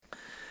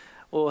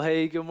Well,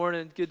 hey, good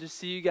morning. Good to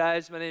see you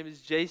guys. My name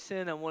is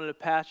Jason. I'm one of the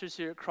pastors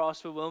here at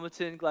Crossville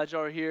Wilmington. Glad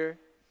y'all are here.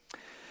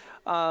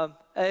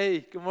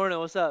 Hey, good morning.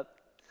 What's up?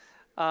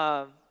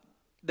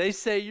 They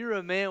say you're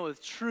a man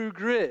with true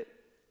grit.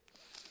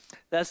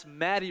 That's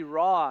Maddie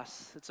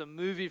Ross. It's a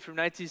movie from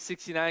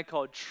 1969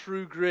 called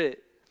True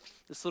Grit.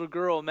 This little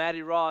girl,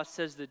 Maddie Ross,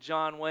 says to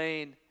John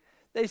Wayne,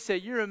 they say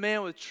you're a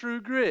man with true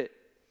grit.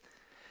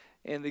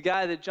 And the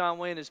guy that John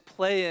Wayne is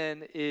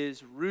playing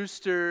is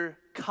Rooster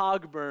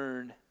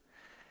Cogburn.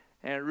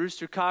 And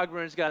Rooster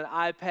Cogburn's got an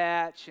eye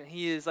patch, and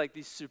he is like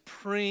the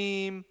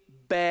supreme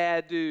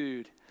bad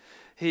dude.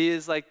 He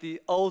is like the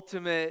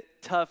ultimate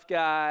tough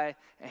guy,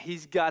 and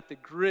he's got the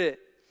grit.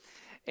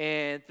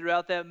 And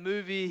throughout that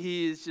movie,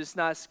 he is just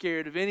not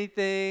scared of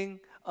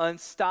anything,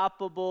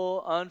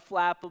 unstoppable,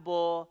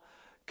 unflappable,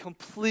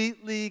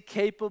 completely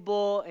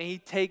capable, and he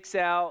takes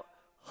out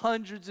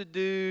hundreds of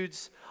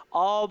dudes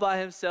all by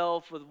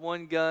himself with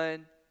one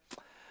gun.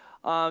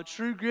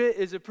 True Grit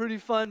is a pretty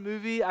fun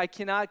movie. I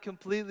cannot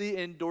completely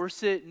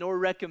endorse it nor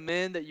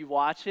recommend that you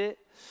watch it,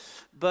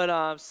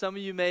 but some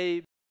of you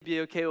may be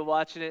okay with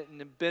watching it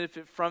and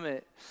benefit from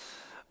it.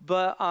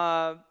 But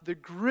the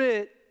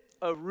grit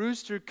of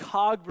Rooster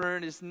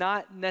Cogburn is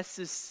not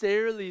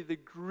necessarily the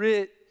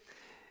grit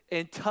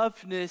and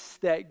toughness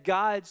that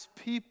God's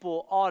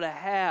people ought to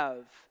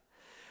have.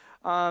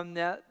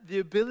 Now, the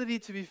ability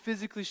to be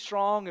physically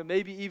strong and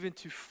maybe even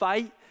to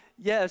fight,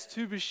 yes,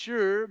 to be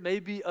sure, may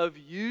be of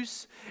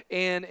use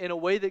and in a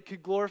way that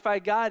could glorify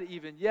God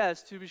even,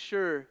 yes, to be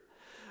sure.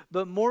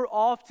 But more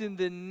often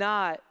than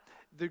not,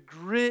 the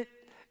grit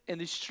and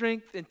the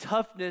strength and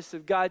toughness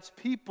of God's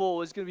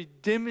people is going to be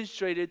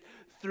demonstrated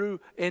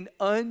through an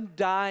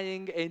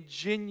undying and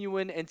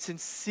genuine and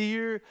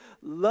sincere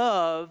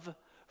love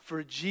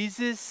for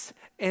Jesus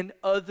and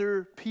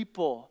other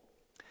people.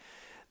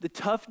 The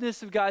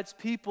toughness of God's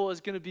people is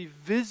going to be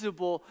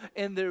visible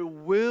in their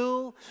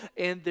will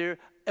and their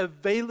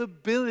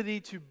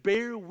availability to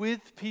bear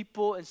with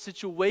people and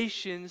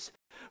situations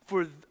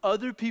for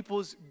other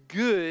people's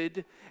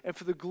good and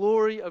for the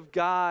glory of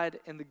God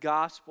and the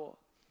gospel.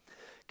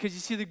 Because you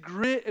see, the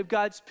grit of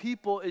God's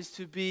people is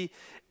to be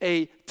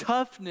a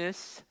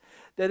toughness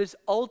that is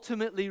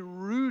ultimately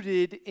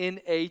rooted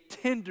in a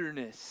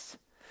tenderness.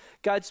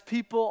 God's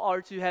people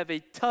are to have a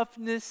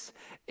toughness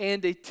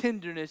and a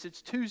tenderness.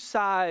 It's two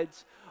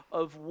sides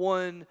of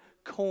one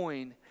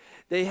coin.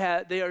 They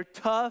are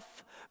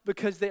tough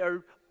because they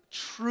are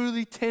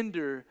truly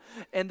tender,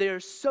 and they are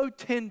so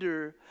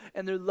tender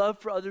in their love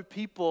for other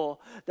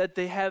people that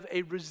they have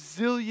a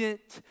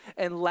resilient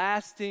and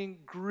lasting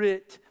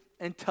grit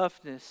and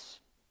toughness.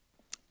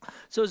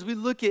 So as we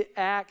look at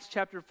Acts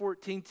chapter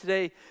 14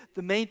 today,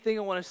 the main thing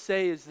I want to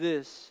say is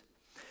this.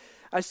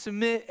 I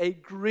submit a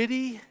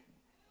gritty,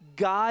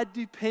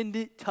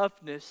 God-dependent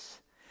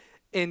toughness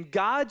in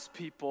God's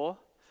people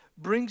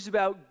brings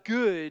about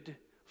good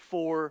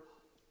for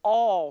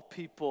all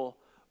people,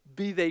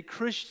 be they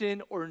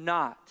Christian or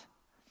not.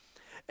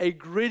 A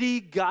gritty,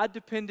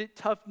 God-dependent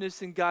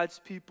toughness in God's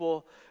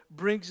people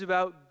brings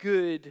about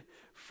good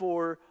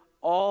for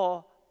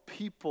all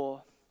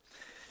people.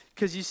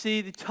 Because you see,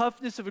 the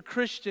toughness of a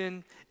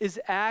Christian is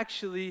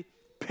actually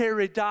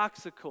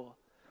paradoxical.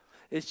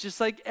 It's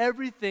just like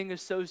everything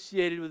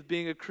associated with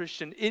being a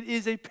Christian. It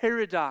is a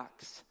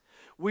paradox.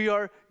 We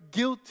are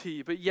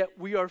guilty, but yet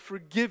we are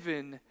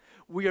forgiven.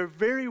 We are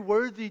very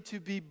worthy to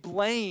be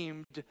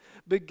blamed,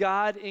 but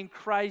God in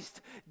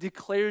Christ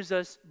declares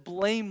us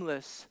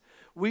blameless.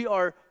 We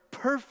are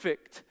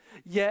perfect,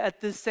 yet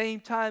at the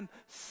same time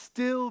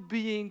still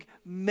being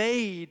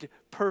made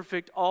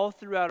perfect all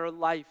throughout our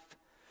life.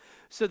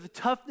 So the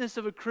toughness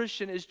of a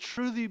Christian is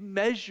truly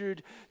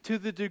measured to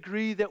the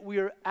degree that we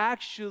are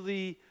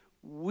actually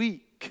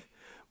weak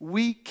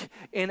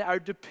in our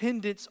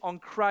dependence on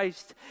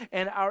Christ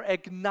and our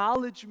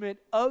acknowledgement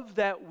of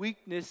that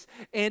weakness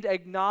and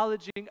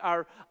acknowledging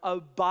our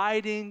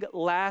abiding,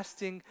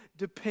 lasting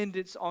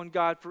dependence on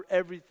God for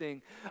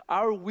everything.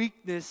 Our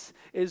weakness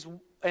is,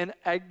 and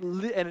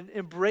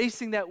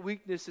embracing that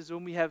weakness is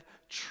when we have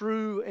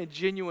true and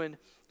genuine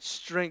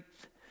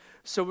strength.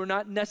 So we're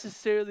not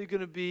necessarily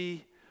going to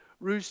be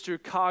Rooster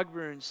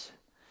Cogburns.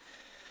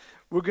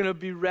 We're going to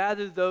be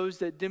rather those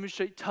that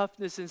demonstrate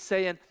toughness and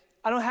saying,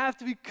 I don't have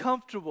to be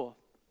comfortable.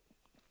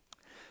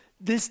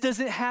 This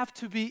doesn't have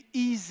to be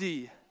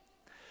easy.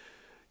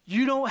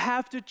 You don't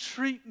have to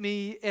treat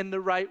me in the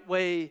right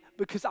way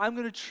because I'm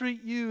going to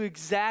treat you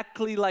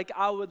exactly like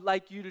I would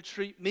like you to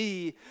treat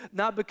me,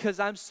 not because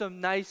I'm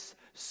some nice,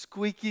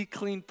 squeaky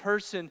clean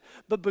person,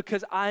 but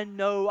because I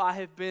know I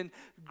have been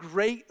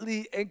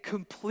greatly and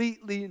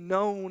completely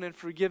known and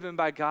forgiven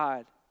by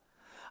God.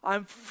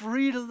 I'm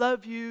free to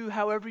love you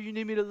however you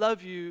need me to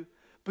love you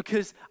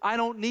because I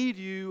don't need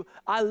you.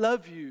 I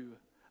love you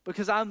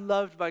because I'm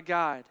loved by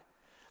God.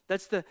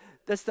 That's the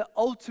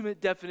ultimate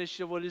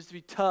definition of what it is to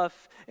be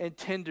tough and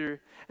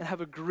tender and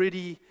have a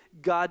gritty,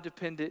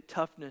 God-dependent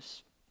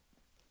toughness.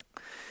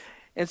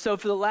 And so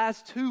for the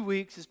last 2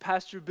 weeks, as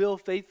Pastor Bill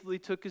faithfully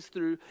took us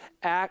through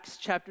Acts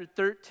chapter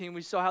 13,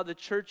 we saw how the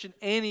church in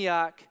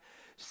Antioch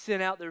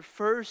sent out their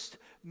first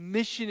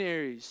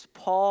missionaries,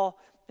 Paul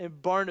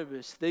and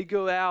Barnabas. They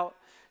go out,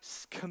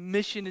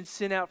 commissioned and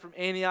sent out from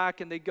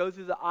Antioch, and they go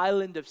through the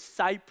island of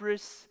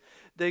Cyprus.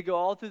 They go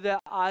all through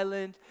that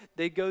island.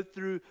 They go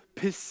through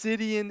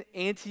Pisidian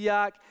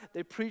Antioch.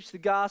 They preach the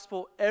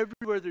gospel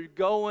everywhere they're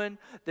going.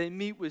 They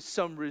meet with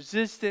some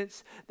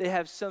resistance. They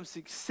have some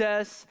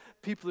success.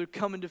 People are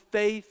coming to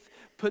faith,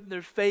 putting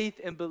their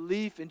faith and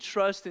belief and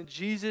trust in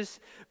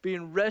Jesus,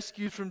 being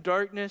rescued from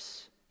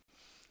darkness.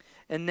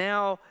 And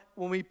now,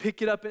 when we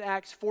pick it up in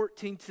Acts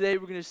 14 today,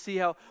 we're going to see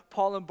how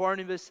Paul and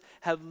Barnabas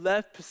have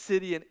left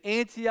Pisidian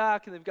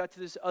Antioch, and they've got to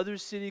this other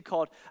city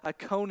called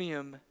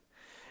Iconium.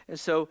 And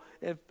so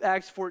in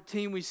Acts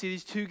 14, we see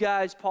these two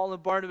guys, Paul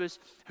and Barnabas,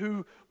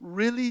 who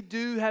really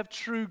do have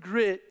true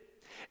grit.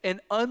 And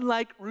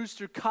unlike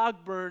Rooster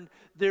Cogburn,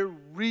 they're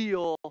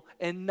real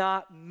and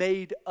not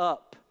made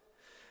up.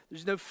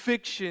 There's no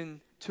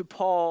fiction to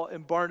Paul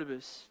and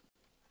Barnabas.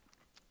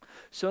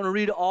 So I'm going to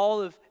read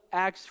all of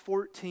Acts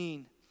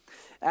 14.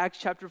 Acts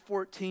chapter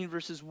 14,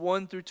 verses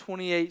 1 through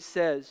 28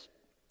 says,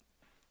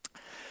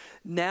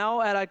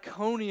 "Now at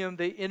Iconium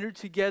they entered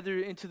together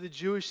into the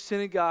Jewish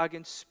synagogue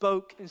and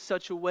spoke in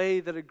such a way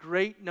that a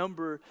great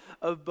number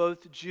of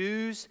both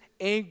Jews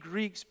and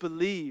Greeks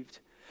believed.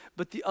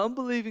 But the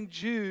unbelieving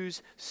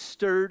Jews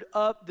stirred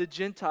up the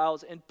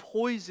Gentiles and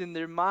poisoned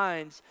their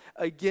minds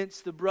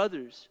against the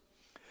brothers.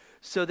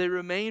 So they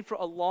remained for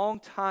a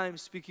long time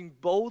speaking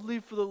boldly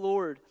for the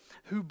Lord,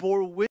 who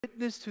bore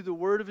witness to the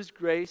word of his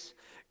grace,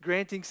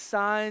 granting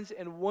signs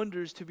and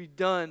wonders to be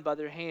done by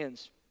their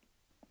hands.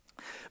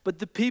 But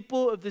the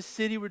people of the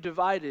city were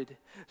divided.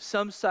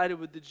 Some sided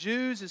with the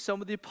Jews and some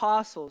with the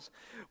apostles.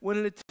 When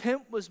an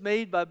attempt was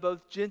made by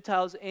both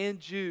Gentiles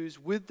and Jews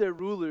with their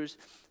rulers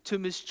to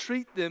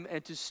mistreat them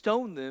and to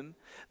stone them,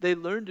 they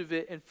learned of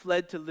it and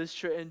fled to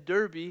Lystra and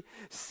Derbe,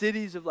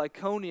 cities of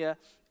Lycaonia,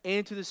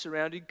 and to the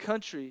surrounding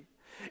country.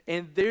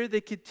 And there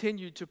they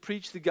continued to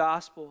preach the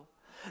gospel.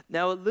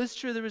 Now at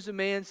Lystra there was a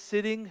man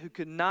sitting who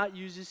could not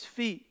use his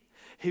feet.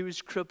 He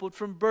was crippled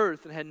from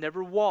birth and had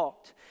never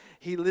walked.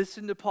 He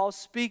listened to Paul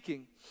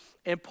speaking,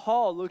 and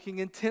Paul, looking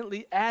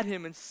intently at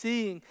him and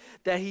seeing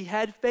that he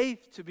had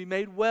faith to be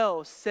made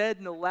well, said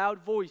in a loud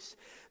voice,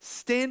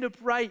 'Stand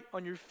upright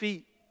on your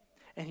feet.'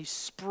 And he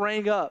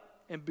sprang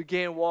up and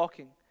began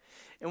walking.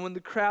 And when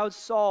the crowd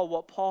saw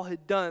what Paul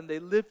had done, they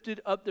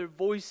lifted up their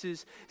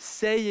voices,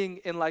 saying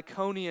in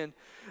Lycaonian,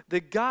 'The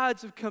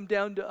gods have come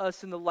down to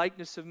us in the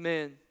likeness of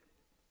men.'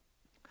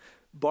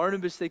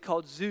 Barnabas they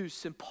called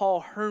Zeus, and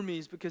Paul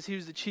Hermes, because he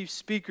was the chief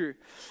speaker.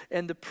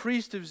 And the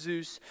priest of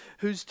Zeus,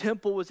 whose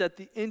temple was at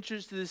the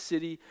entrance to the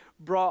city,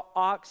 brought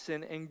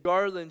oxen and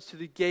garlands to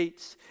the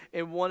gates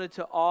and wanted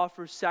to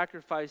offer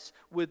sacrifice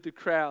with the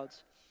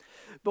crowds.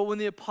 But when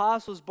the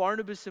apostles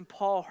Barnabas and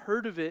Paul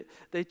heard of it,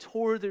 they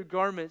tore their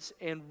garments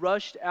and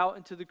rushed out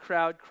into the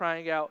crowd,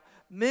 crying out,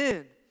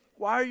 'Men,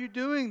 why are you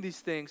doing these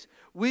things?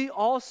 We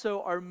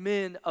also are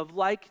men of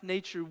like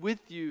nature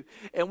with you,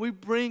 and we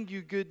bring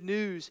you good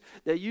news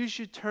that you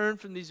should turn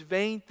from these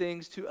vain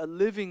things to a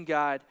living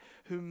God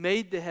who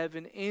made the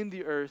heaven and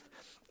the earth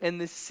and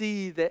the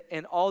sea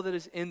and all that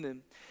is in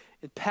them.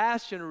 In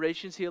past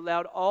generations, he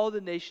allowed all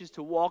the nations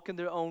to walk in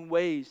their own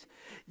ways,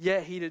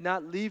 yet he did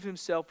not leave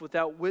himself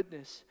without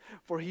witness.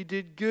 For he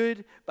did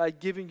good by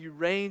giving you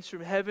rains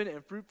from heaven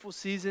and fruitful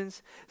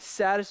seasons,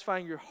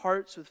 satisfying your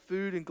hearts with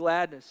food and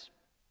gladness.'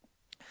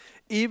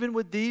 Even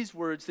with these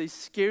words, they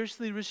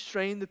scarcely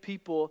restrained the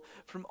people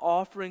from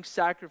offering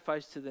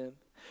sacrifice to them.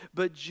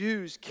 But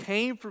Jews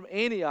came from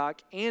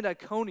Antioch and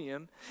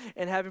Iconium,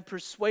 and having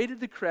persuaded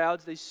the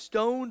crowds, they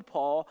stoned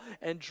Paul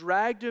and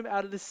dragged him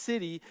out of the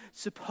city,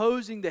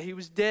 supposing that he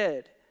was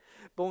dead.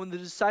 But when the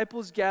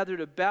disciples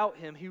gathered about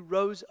him, he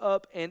rose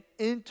up and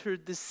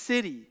entered the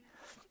city.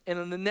 And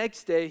on the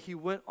next day, he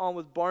went on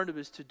with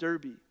Barnabas to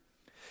Derbe.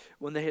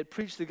 When they had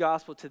preached the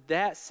gospel to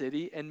that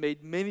city and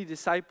made many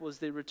disciples,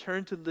 they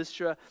returned to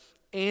Lystra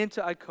and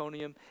to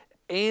Iconium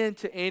and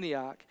to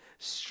Antioch,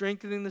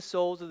 strengthening the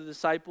souls of the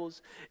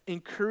disciples,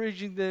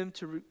 encouraging them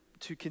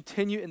to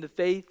continue in the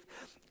faith,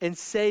 and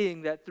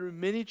saying that through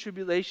many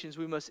tribulations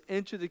we must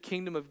enter the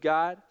kingdom of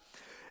God.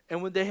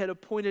 And when they had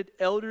appointed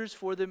elders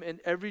for them in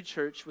every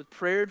church, with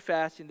prayer and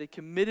fasting, they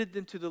committed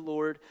them to the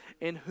Lord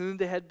in whom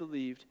they had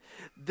believed.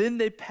 Then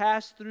they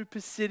passed through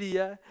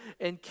Pisidia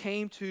and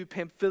came to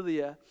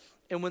Pamphylia.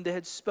 And when they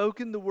had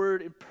spoken the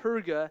word in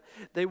Perga,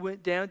 they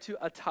went down to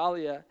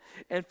Attalia.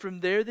 And from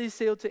there they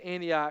sailed to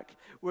Antioch,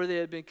 where they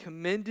had been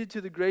commended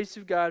to the grace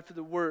of God for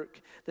the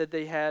work that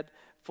they had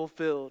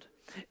fulfilled.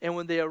 And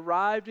when they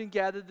arrived and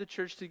gathered the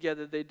church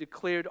together, they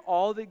declared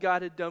all that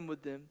God had done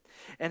with them,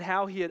 and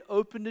how he had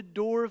opened a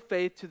door of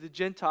faith to the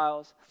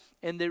Gentiles,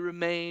 and they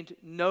remained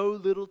no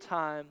little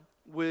time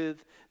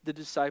with the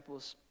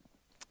disciples.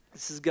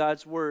 This is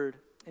God's word.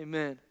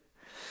 Amen.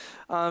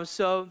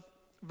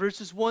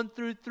 Verses 1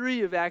 through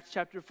 3 of Acts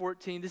chapter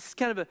 14, this is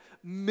kind of a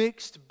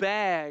mixed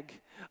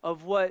bag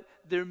of what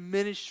their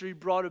ministry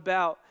brought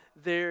about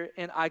there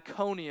in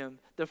Iconium,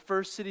 the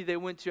first city they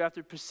went to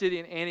after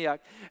Pisidian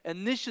Antioch.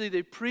 Initially,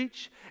 they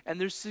preach, and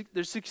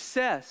their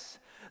success,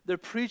 their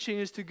preaching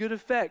is to good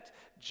effect.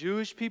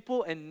 Jewish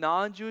people and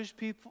non-Jewish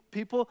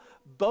people,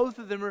 both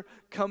of them are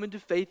coming to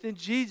faith in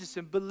Jesus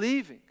and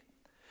believing.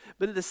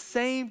 But at the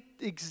same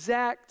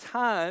exact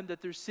time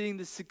that they're seeing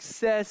the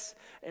success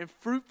and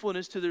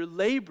fruitfulness to their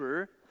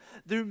labor,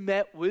 they're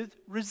met with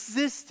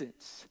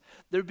resistance.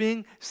 They're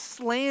being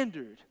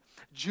slandered.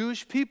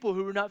 Jewish people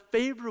who were not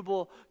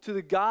favorable to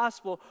the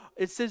gospel,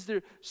 it says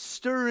they're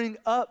stirring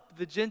up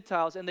the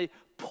Gentiles and they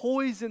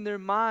poison their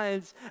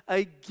minds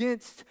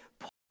against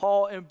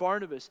Paul and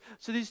Barnabas.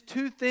 So these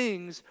two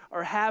things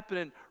are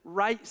happening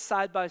right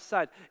side by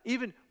side.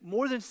 Even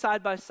more than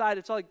side by side,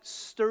 it's all like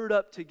stirred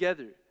up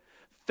together.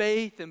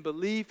 Faith and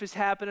belief is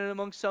happening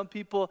among some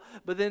people,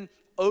 but then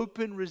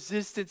open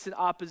resistance and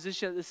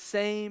opposition at the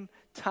same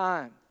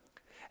time.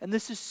 And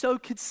this is so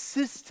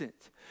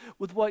consistent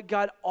with what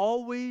God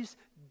always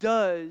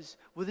does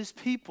with his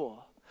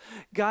people.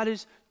 God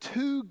is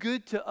too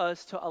good to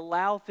us to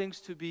allow things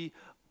to be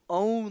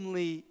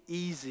only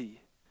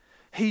easy.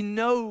 He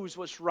knows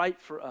what's right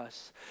for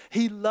us.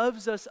 He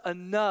loves us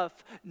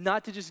enough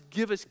not to just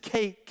give us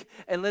cake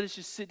and let us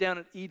just sit down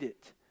and eat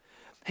it.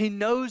 He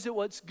knows that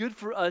what's good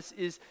for us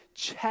is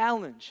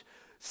challenge,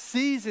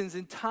 seasons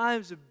and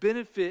times of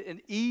benefit and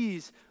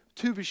ease,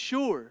 to be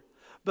sure,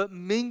 but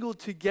mingled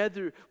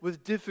together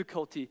with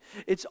difficulty.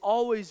 It's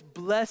always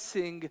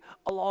blessing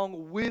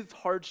along with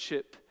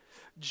hardship,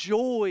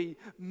 joy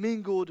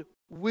mingled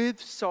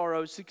with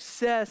sorrow,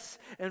 success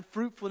and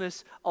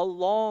fruitfulness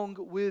along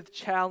with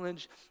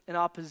challenge and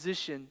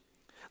opposition.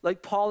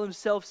 Like Paul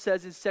himself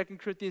says in 2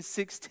 Corinthians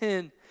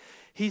 6:10,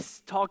 he's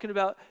talking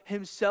about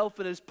himself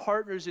and his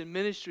partners in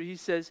ministry. He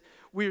says,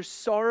 "We are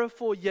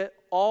sorrowful yet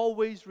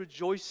always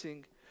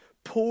rejoicing,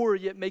 poor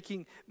yet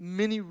making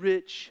many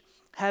rich,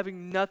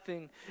 having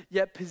nothing,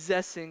 yet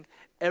possessing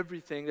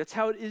everything." That's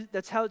how it is.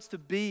 That's how it's to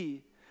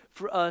be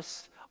for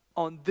us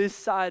on this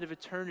side of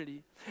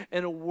eternity,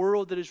 in a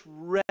world that is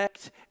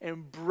wrecked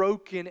and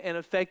broken and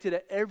affected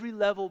at every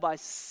level by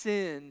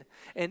sin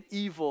and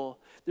evil.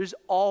 There's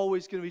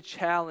always going to be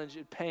challenge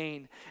and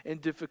pain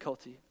and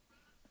difficulty.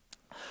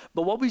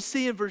 But what we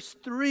see in verse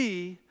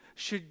 3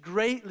 should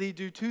greatly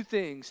do two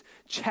things: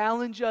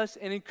 challenge us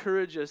and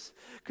encourage us.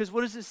 Because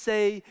what does it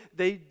say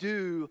they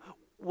do?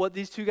 What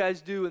these two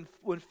guys do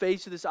when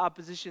faced with this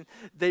opposition,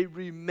 they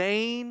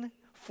remain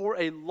for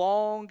a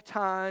long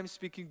time,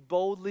 speaking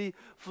boldly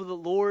for the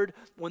Lord.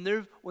 When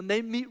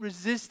they meet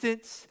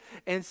resistance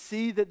and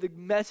see that the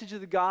message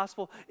of the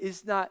gospel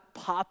is not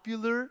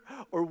popular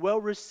or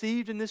well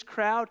received in this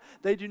crowd,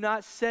 they do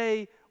not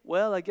say,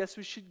 "Well, I guess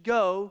we should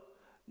go."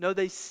 No,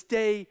 they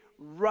stay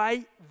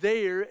right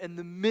there in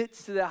the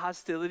midst of that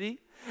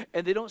hostility,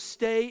 and they don't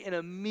stay in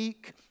a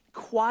meek,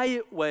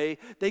 quiet way.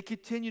 They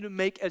continue to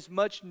make as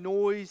much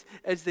noise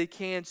as they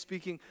can,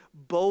 speaking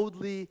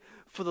boldly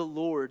for the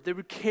Lord. They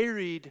were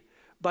carried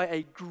by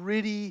a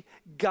gritty,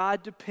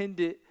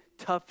 God-dependent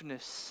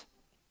toughness.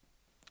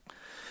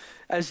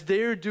 As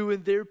they're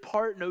doing their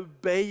part in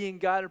obeying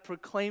God and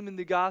proclaiming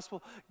the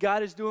gospel,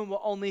 God is doing what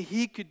only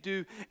he could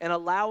do and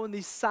allowing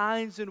these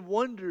signs and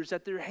wonders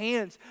at their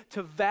hands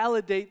to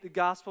validate the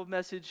gospel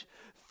message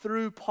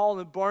through Paul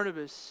and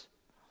Barnabas.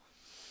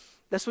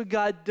 That's what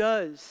God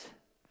does.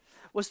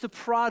 What's the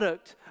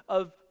product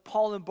of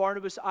Paul and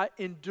Barnabas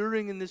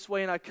enduring in this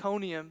way in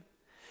Iconium?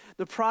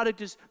 The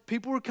product is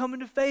people were coming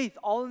to faith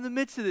all in the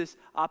midst of this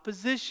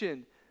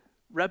opposition,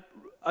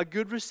 a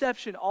good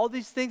reception, all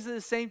these things at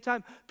the same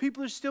time.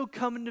 People are still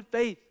coming to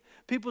faith.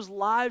 People's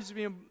lives are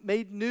being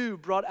made new,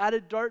 brought out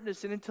of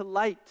darkness and into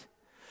light.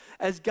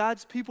 As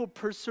God's people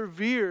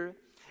persevere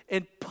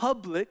in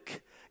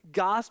public,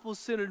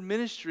 gospel-centered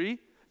ministry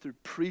through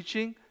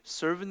preaching,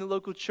 serving the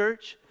local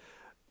church,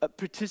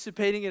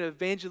 participating in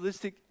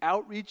evangelistic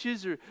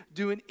outreaches, or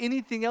doing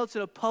anything else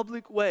in a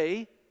public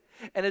way,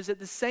 and as at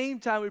the same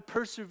time we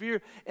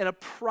persevere in a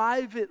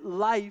private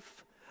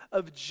life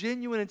of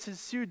genuine and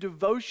sincere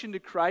devotion to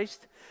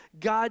Christ,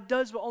 God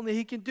does what only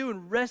he can do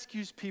and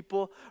rescues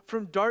people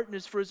from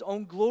darkness for his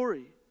own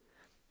glory.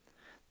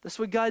 That's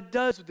what God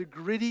does with the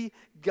gritty,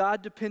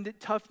 God-dependent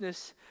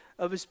toughness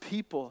of his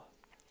people.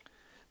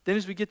 Then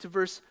as we get to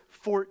verse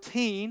 4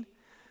 through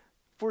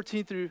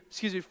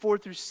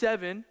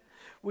 7,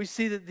 we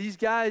see that these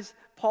guys,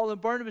 Paul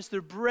and Barnabas,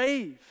 they're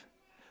brave,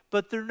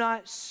 but they're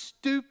not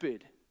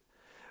stupid.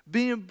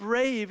 Being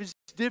brave is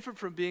different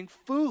from being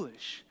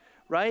foolish,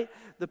 right?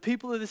 The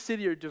people of the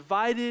city are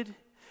divided.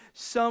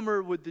 Some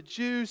are with the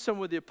Jews, some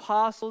with the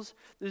apostles.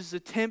 There's an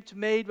attempt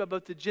made by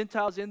both the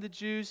Gentiles and the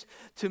Jews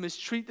to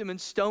mistreat them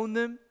and stone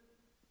them.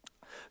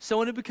 So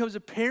when it becomes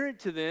apparent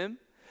to them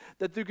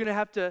that they're going to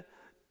have to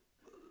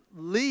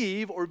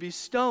leave or be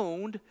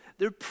stoned,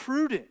 they're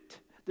prudent.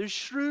 They're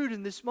shrewd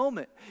in this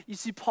moment. You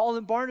see, Paul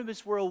and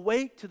Barnabas were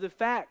awake to the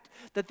fact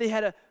that they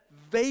had a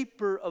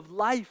vapor of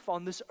life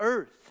on this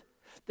earth.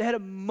 They had a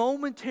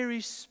momentary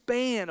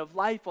span of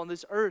life on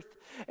this earth.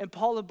 And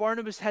Paul and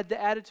Barnabas had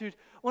the attitude,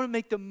 I want to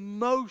make the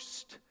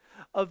most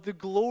of the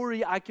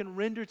glory I can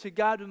render to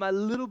God with my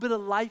little bit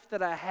of life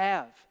that I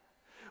have.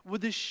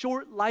 With this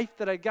short life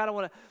that I got, I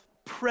want to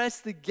press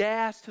the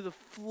gas to the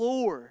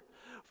floor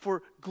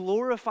for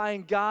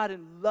glorifying God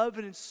and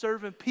loving and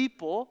serving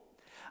people.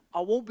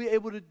 I won't be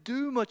able to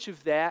do much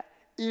of that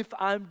if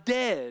I'm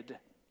dead.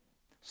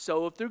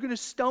 So if they're going to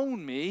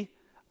stone me,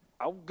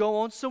 I'll go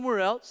on somewhere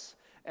else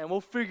and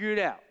we'll figure it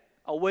out.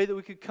 A way that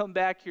we could come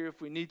back here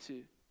if we need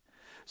to.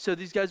 So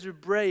these guys are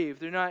brave.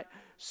 They're not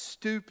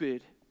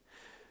stupid.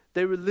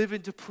 They were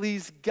living to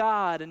please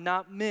God and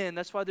not men.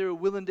 That's why they were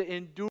willing to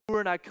endure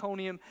in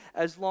Iconium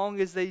as long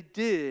as they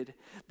did.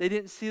 They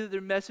didn't see that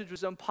their message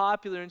was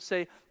unpopular and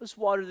say, let's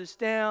water this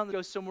down,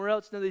 go somewhere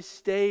else. No, they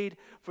stayed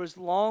for as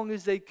long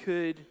as they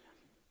could,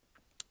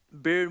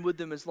 bearing with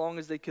them as long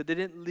as they could. They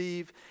didn't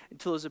leave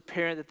until it was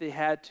apparent that they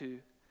had to.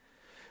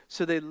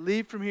 So they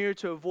leave from here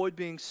to avoid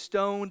being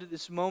stoned. At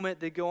this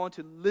moment, they go on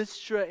to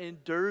Lystra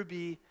and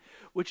Derbe,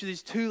 which are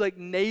these two like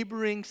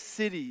neighboring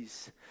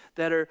cities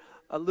that are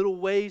a little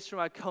ways from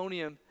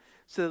Iconium.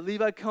 So they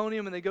leave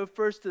Iconium and they go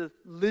first to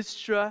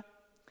Lystra.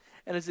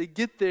 And as they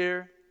get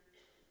there,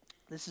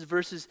 this is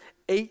verses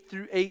 8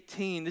 through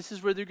 18. This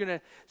is where they're going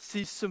to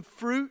see some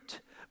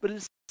fruit, but at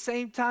the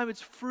same time,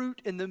 it's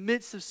fruit in the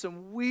midst of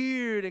some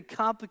weird and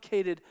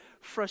complicated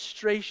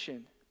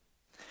frustration.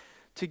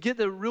 To get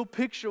the real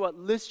picture of what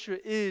Lystra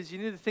is, you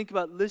need to think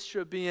about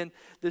Lystra being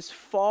this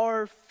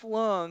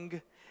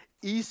far-flung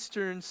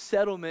eastern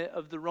settlement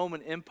of the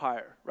Roman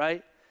Empire,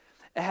 right?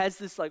 It has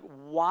this like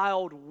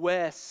Wild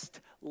West,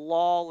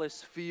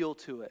 lawless feel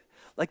to it.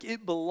 Like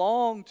it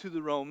belonged to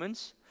the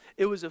Romans.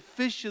 It was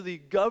officially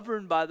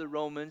governed by the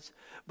Romans,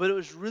 but it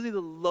was really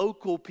the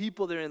local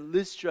people there in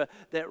Lystra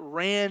that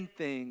ran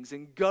things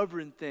and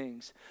governed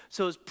things.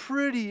 So it was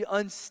pretty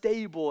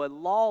unstable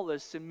and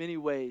lawless in many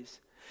ways.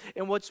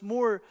 And what's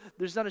more,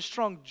 there's not a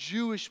strong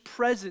Jewish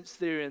presence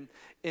there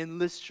in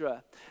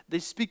Lystra. They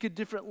speak a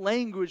different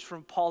language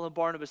from Paul and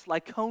Barnabas,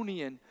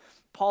 Lycaonian.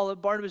 Paul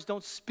and Barnabas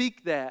don't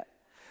speak that.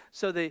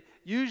 So they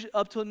usually,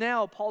 up till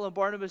now, Paul and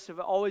Barnabas have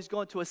always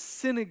gone to a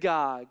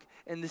synagogue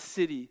in the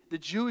city, the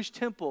Jewish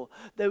temple.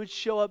 They would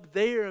show up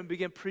there and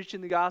begin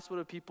preaching the gospel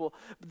to people,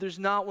 but there's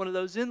not one of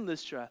those in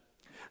Lystra.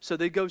 So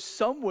they go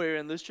somewhere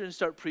in Lystra and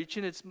start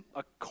preaching. It's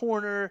a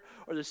corner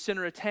or the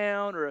center of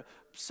town or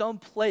some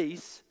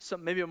place,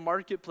 maybe a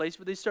marketplace,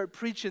 but they start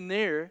preaching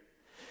there.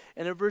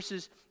 And in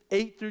verses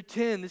 8 through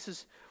 10, this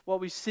is what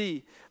we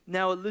see.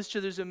 Now at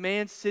Lystra, there's a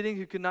man sitting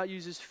who could not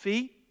use his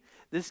feet.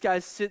 This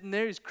guy's sitting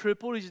there. He's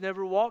crippled. He's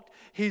never walked.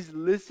 He's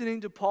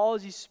listening to Paul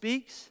as he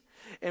speaks.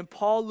 And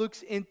Paul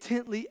looks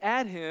intently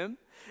at him.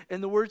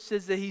 And the word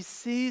says that he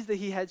sees that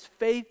he has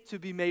faith to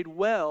be made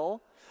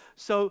well.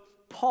 So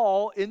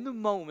Paul, in the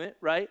moment,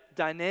 right,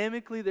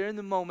 dynamically there in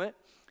the moment,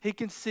 he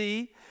can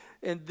see,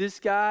 and this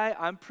guy,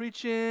 I'm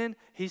preaching,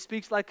 he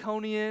speaks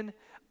Lycaonian,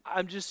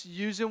 I'm just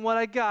using what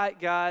I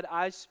got, God.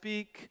 I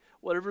speak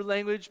whatever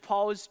language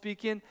Paul is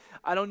speaking.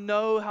 I don't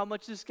know how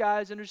much this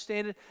guy is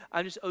understanding.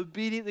 I'm just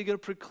obediently going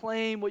to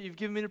proclaim what you've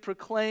given me to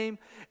proclaim.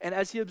 And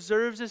as he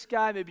observes this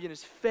guy, maybe in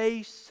his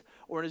face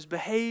or in his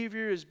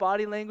behavior, his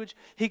body language,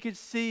 he could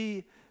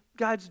see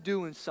God's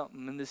doing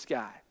something in this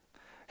guy.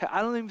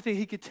 I don't even think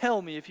he could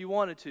tell me if he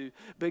wanted to,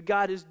 but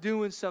God is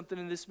doing something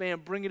in this man,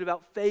 bringing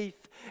about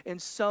faith in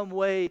some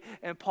way.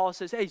 And Paul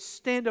says, hey,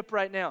 stand up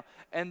right now.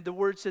 And the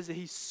word says that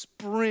he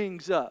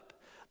springs up.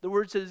 The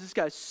word says this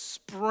guy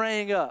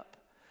sprang up.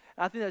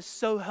 And I think that's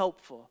so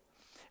helpful.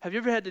 Have you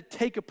ever had to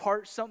take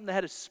apart something that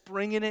had a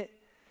spring in it?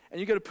 And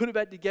you got to put it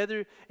back together,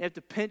 and you have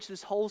to pinch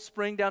this whole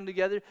spring down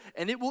together,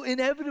 and it will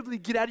inevitably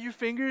get out of your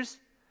fingers.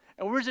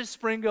 And where's that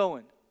spring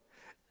going?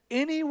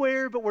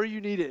 Anywhere but where you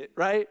need it,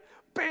 right?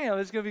 Bam,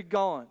 it's going to be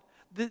gone.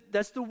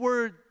 That's the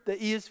word that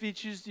ESV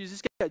chooses to use.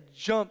 This guy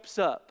jumps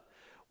up.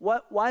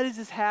 Why does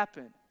this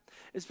happen?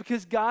 It's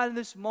because God in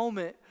this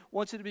moment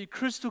wants it to be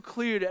crystal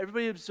clear to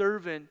everybody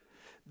observing,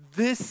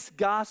 this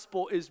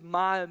gospel is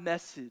my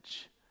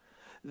message.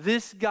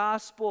 This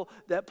gospel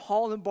that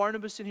Paul and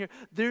Barnabas in here,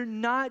 they're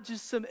not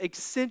just some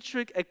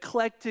eccentric,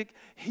 eclectic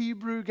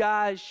Hebrew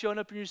guys showing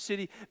up in your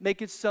city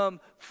making some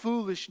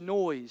foolish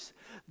noise.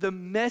 The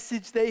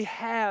message they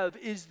have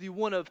is the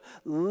one of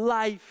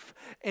life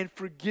and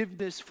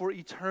forgiveness for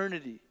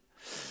eternity.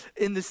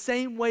 In the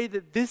same way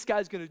that this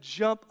guy's going to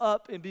jump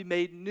up and be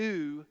made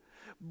new,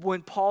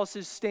 when Paul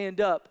says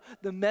stand up,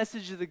 the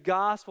message of the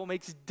gospel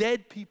makes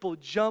dead people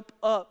jump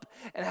up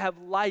and have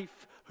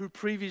life who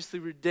previously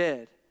were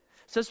dead.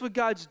 So that's what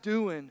God's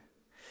doing.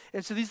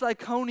 And so these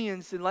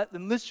Lycaonians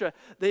in Lystra,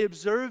 they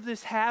observe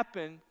this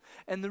happen,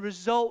 and the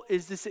result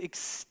is this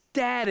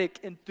ecstatic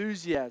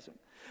enthusiasm.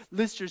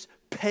 Lystra's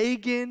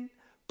pagan,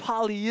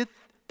 polytheistic,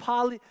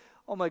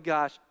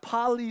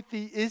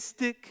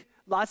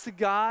 lots of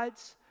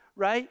gods,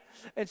 right?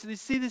 And so they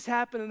see this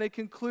happen, and they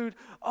conclude,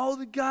 oh,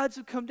 the gods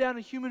have come down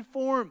in human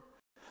form.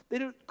 They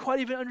don't quite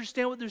even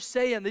understand what they're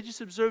saying. They just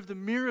observe the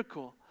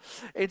miracle.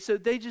 And so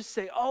they just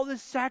say, oh,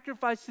 this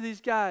sacrifice to these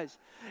guys.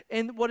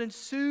 And what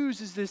ensues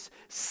is this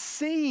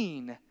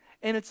scene,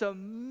 and it's a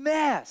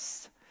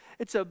mess.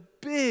 It's a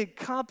big,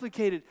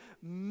 complicated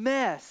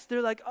mess.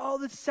 They're like, oh,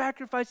 let's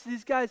sacrifice to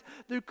these guys.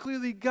 They're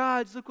clearly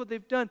gods. Look what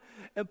they've done.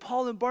 And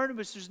Paul and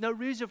Barnabas, there's no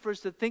reason for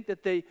us to think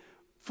that they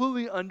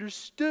fully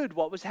understood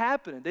what was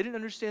happening. They didn't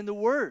understand the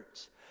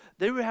words.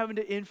 They were having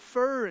to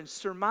infer and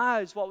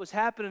surmise what was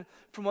happening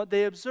from what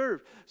they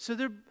observed. So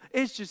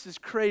it's just this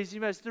crazy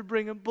mess. They're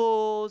bringing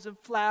bulls and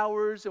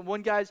flowers, and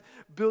one guy's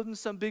building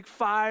some big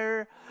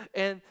fire.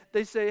 And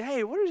they say,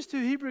 hey, what are these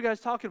two Hebrew guys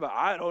talking about?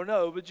 I don't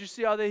know, but you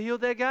see how they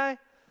healed that guy?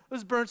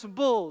 Let's burn some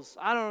bulls.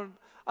 I'm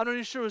not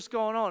even sure what's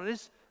going on.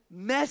 It's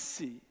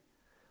messy,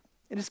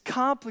 and it's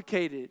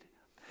complicated.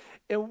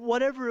 And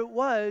whatever it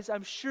was,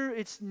 I'm sure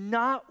it's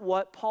not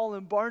what Paul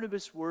and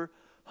Barnabas were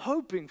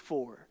hoping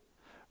for,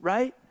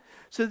 right?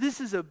 So this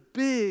is a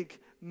big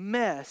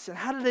mess. And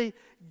how did they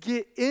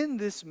get in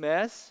this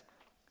mess?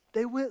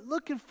 They went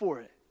looking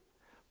for it.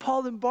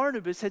 Paul and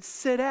Barnabas had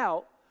set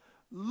out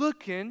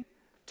looking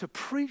to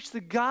preach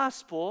the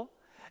gospel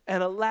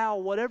and allow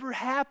whatever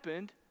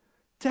happened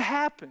to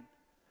happen.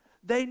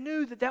 They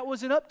knew that that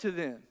wasn't up to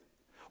them.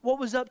 What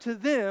was up to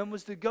them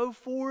was to go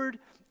forward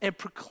and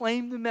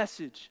proclaim the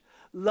message.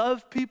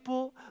 Love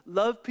people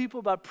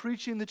by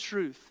preaching the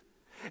truth.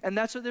 And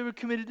that's what they were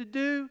committed to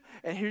do,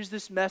 and here's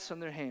this mess on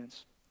their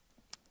hands.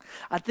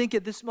 I think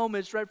at this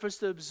moment it's right for us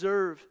to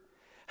observe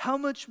how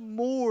much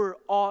more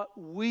ought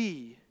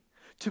we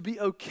to be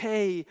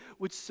okay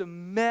with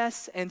some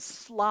mess and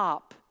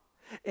slop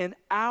in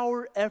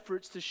our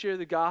efforts to share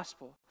the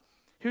gospel.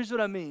 Here's what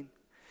I mean.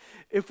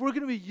 If we're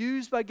going to be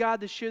used by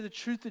God to share the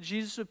truth of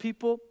Jesus with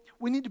people,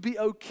 we need to be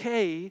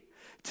okay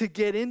to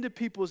get into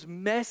people's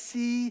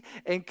messy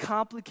and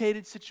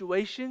complicated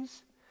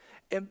situations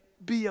and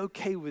be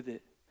okay with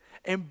it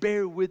and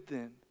bear with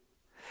them.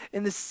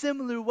 In the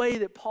similar way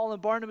that Paul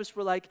and Barnabas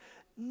were like,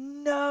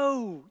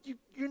 no,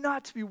 you're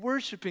not to be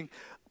worshiping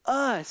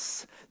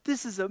us.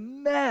 This is a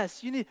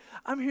mess.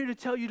 I'm here to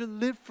tell you to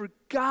live for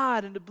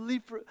God and to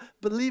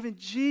believe in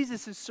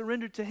Jesus and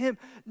surrender to Him,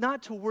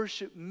 not to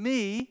worship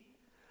me.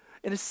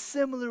 In a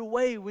similar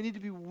way, we need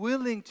to be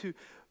willing to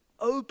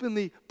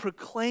openly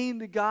proclaim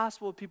the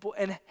gospel of people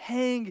and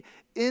hang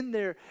in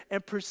there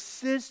and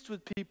persist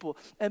with people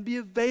and be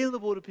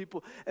available to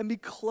people and be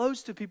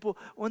close to people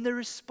when they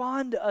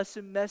respond to us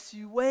in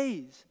messy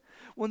ways.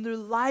 When their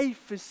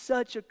life is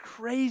such a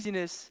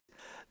craziness,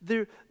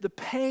 the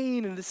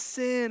pain and the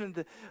sin and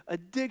the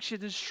addiction,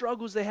 the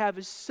struggles they have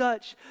is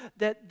such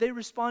that they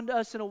respond to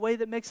us in a way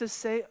that makes us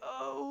say,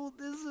 oh,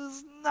 this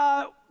is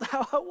not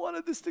how I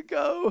wanted this to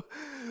go.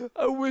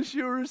 I wish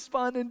you were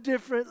responding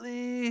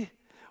differently.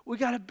 We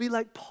got to be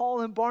like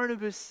Paul and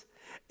Barnabas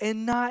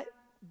and not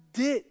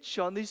ditch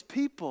on these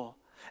people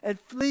and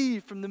flee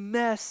from the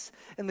mess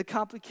and the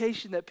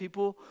complication that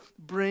people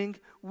bring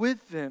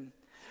with them.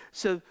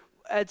 So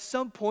at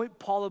some point,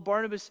 Paul and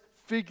Barnabas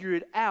figure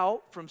it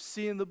out from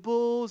seeing the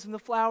bulls and the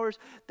flowers.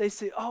 They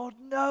say, oh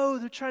no,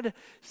 they're trying to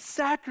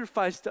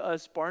sacrifice to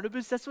us,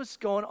 Barnabas. That's what's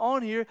going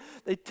on here.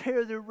 They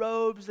tear their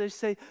robes. They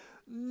say,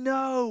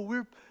 no,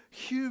 we're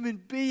human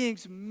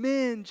beings,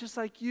 men just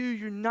like you.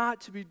 You're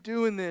not to be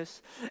doing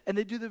this. And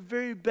they do the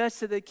very best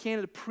that they can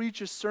to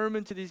preach a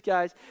sermon to these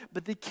guys,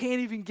 but they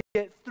can't even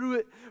get through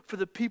it for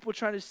the people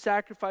trying to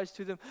sacrifice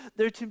to them.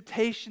 Their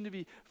temptation to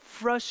be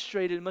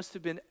frustrated must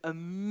have been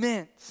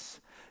immense.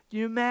 Can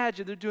you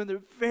imagine? They're doing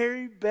their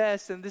very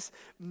best and this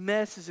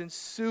mess is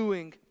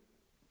ensuing.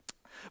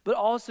 But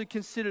also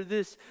consider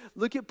this.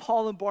 Look at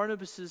Paul and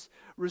Barnabas'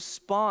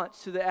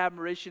 response to the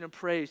admiration and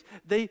praise.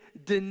 They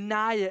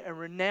deny it and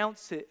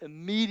renounce it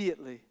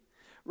immediately,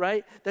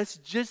 right? That's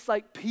just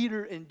like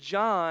Peter and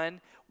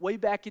John way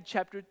back in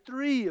chapter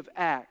 3 of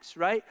Acts,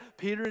 right?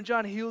 Peter and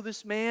John heal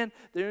this man.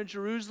 They're in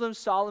Jerusalem,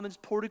 Solomon's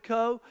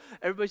portico.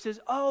 Everybody says,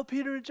 oh,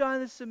 Peter and John,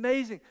 this is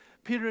amazing.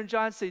 Peter and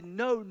John say,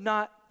 no,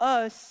 not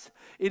us.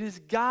 It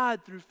is God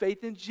through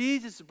faith in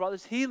Jesus who brought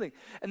us healing.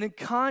 And then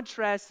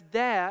contrast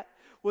that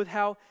with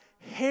how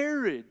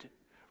Herod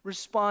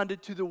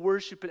responded to the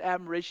worship and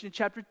admiration in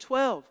chapter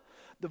 12.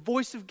 The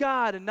voice of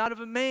God and not of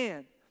a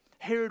man.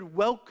 Herod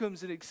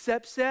welcomes and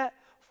accepts that,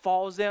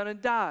 falls down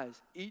and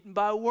dies, eaten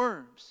by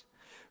worms.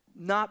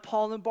 Not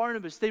Paul and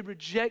Barnabas. They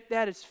reject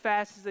that as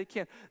fast as they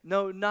can.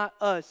 No, not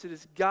us. It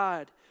is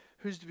God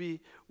who's to be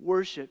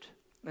worshiped.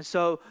 And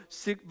so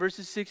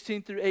verses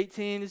 16 through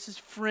 18, this is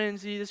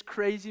frenzy, this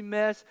crazy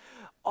mess,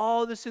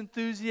 all this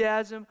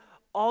enthusiasm,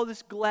 all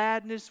this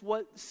gladness,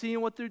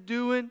 seeing what they're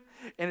doing.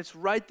 And it's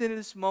right then in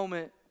this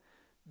moment,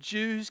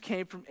 Jews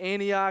came from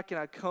Antioch and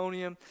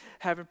Iconium.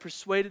 Having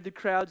persuaded the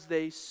crowds,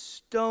 they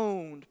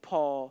stoned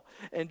Paul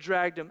and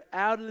dragged him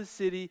out of the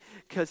city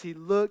because he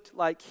looked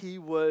like he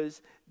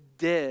was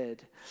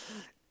dead.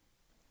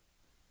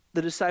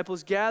 The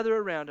disciples gather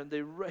around him.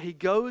 He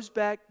goes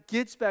back,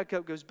 gets back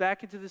up, goes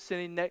back into the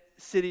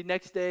city.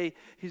 Next day,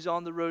 he's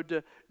on the road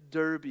to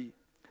Derbe.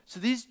 So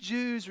these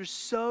Jews are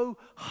so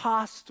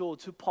hostile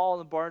to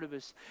Paul and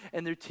Barnabas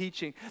and their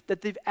teaching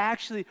that they've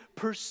actually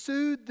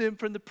pursued them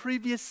from the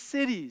previous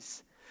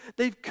cities.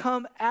 They've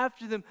come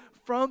after them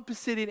from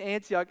Pisidian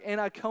Antioch and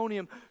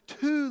Iconium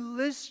to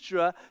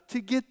Lystra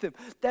to get them.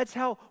 That's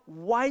how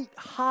white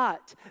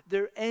hot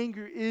their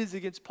anger is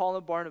against Paul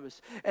and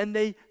Barnabas. And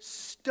they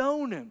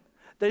stone him.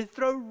 They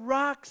throw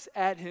rocks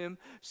at him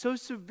so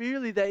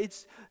severely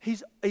that he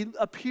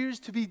appears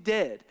to be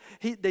dead.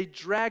 They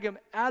drag him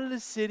out of the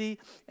city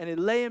and they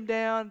lay him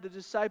down. The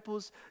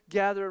disciples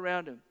gather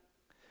around him.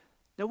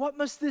 Now, what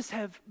must this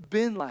have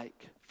been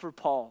like for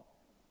Paul?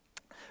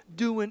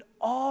 Doing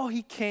all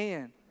he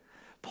can,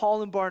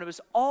 Paul and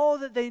Barnabas, all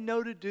that they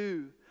know to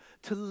do,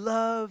 to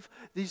love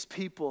these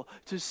people,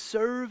 to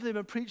serve them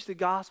and preach the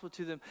gospel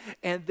to them.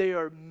 And they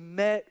are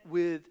met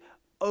with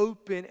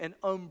open and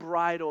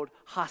unbridled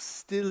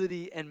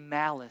hostility and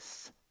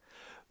malice.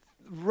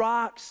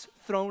 Rocks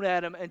thrown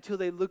at him until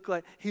he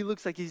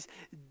looks like he's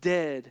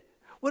dead.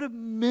 What a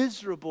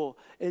miserable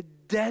and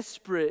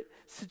desperate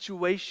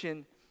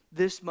situation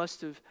this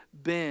must have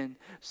been.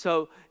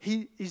 So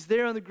he's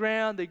there on the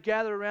ground. They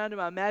gather around him.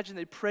 I imagine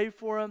they pray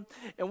for him.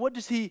 And what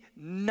does he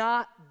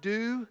not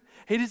do?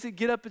 He doesn't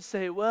get up and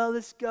say, well,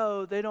 let's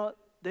go. They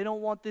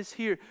don't want this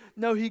here.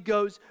 No, he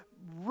goes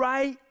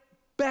right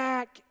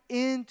back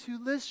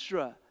into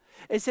Lystra.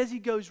 It says he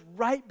goes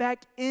right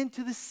back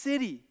into the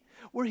city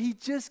where he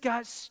just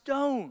got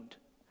stoned.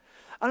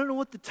 I don't know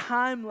what the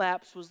time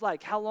lapse was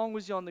like. How long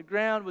was he on the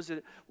ground? Was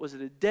it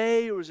a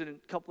day or was it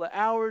a couple of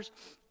hours?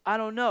 I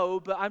don't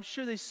know, but I'm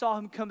sure they saw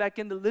him come back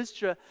into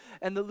Lystra,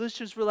 and the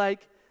Lystrans were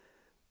like,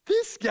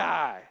 this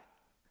guy,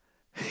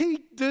 he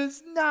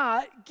does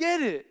not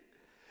get it.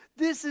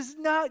 This is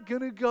not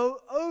going to go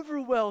over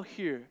well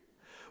here.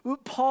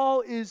 But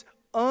Paul is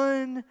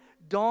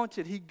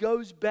undaunted. He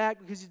goes back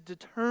because he's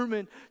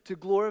determined to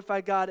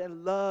glorify God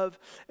and love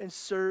and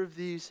serve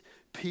these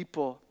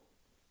people.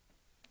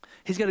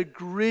 He's got a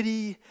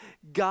gritty,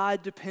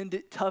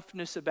 God-dependent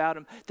toughness about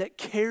him that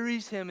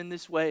carries him in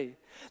this way,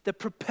 that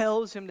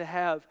propels him to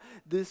have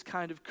this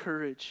kind of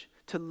courage,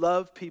 to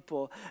love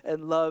people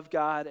and love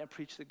God and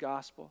preach the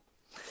gospel.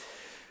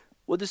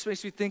 What this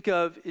makes me think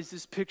of is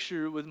this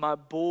picture with my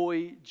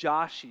boy,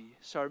 Joshi.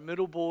 So our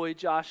middle boy,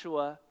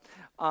 Joshua,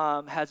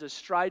 has a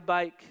stride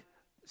bike.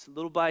 It's a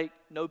little bike,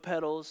 no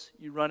pedals.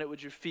 You run it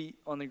with your feet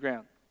on the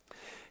ground.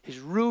 He's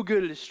real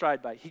good at his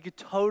stride bike. He could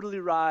totally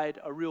ride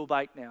a real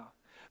bike now.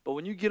 But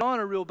when you get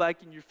on a real bike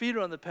and your feet are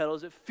on the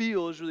pedals, it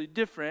feels really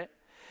different.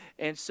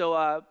 And so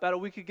about a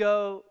week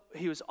ago,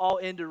 he was all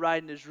into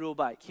riding his real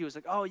bike. He was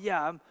like, oh,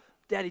 yeah,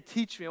 Daddy,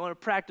 teach me. I want to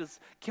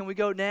practice. Can we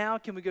go now?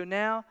 Can we go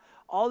now?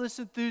 All this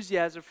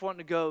enthusiasm for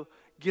wanting to go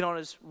get on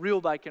his real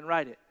bike and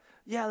ride it.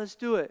 Yeah, let's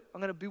do it. I'm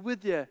going to be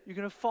with you. You're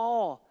going to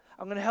fall.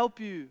 I'm going to help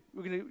you.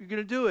 You're going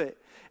to do it.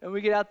 And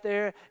we get out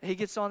there, and he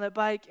gets on that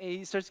bike, and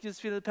he starts to get his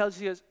feet on the pedals.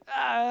 He goes,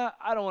 I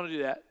don't want to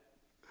do that.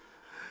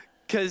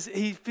 Because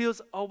he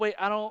feels, oh, wait,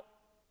 I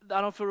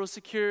don't feel real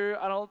secure.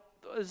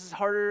 This is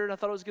harder than I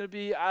thought it was going to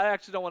be. I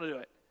actually don't want to do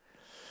it.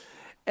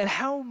 And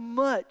how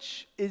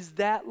much is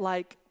that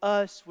like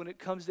us when it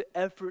comes to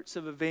efforts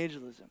of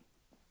evangelism?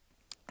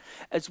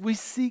 As we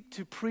seek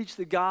to preach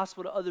the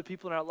gospel to other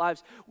people in our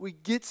lives, we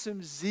get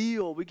some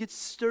zeal, we get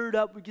stirred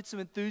up, we get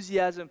some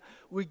enthusiasm,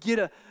 we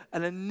get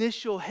an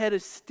initial head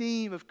of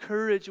steam of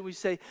courage, and we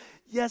say,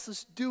 yes,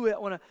 let's do it. I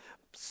want to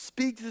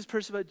speak to this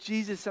person about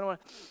Jesus, and I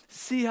want to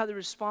see how they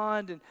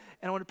respond, and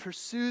I want to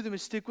pursue them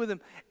and stick with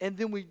them. And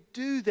then we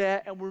do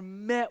that, and we're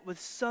met with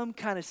some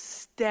kind of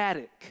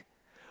static.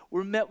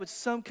 We're met with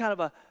some kind of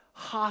a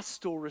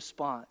hostile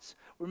response,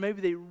 where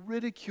maybe they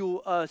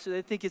ridicule us, or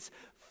they think it's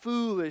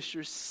foolish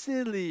or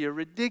silly or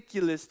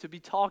ridiculous to be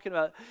talking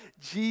about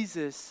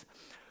Jesus.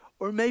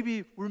 Or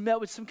maybe we're met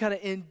with some kind of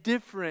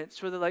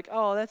indifference, where they're like,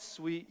 oh, that's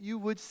sweet. You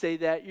would say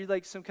that. You're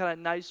like some kind of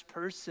nice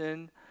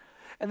person.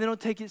 And they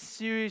don't take it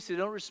seriously.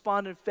 They don't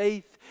respond in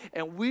faith.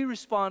 And we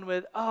respond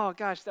with, oh,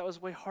 gosh, that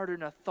was way harder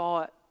than I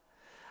thought.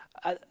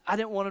 I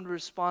didn't want them to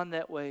respond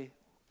that way.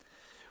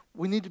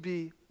 We need to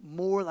be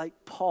more like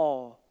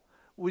Paul.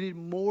 We need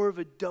more of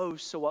a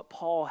dose of what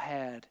Paul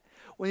had.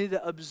 We need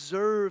to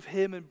observe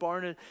him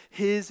and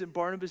his and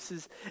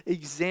Barnabas'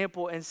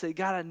 example and say,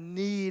 God, I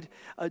need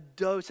a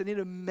dose. I need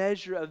a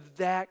measure of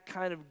that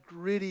kind of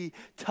gritty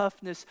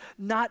toughness,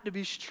 not to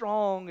be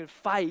strong and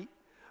fight,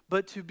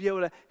 but to be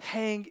able to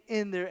hang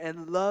in there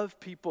and love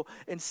people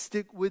and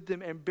stick with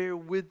them and bear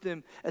with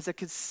them as I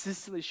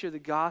consistently share the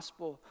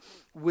gospel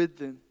with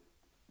them.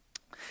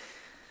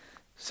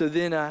 So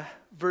then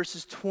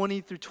verses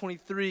 20 through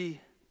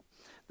 23,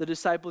 the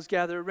disciples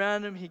gather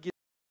around him. He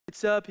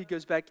gets up, he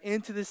goes back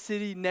into the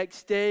city.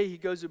 Next day, he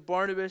goes with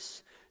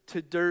Barnabas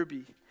to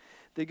Derbe.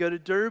 They go to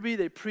Derbe,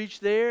 they preach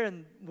there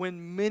and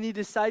win many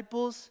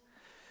disciples.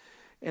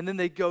 And then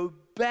they go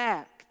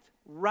back,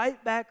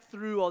 right back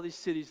through all these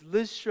cities,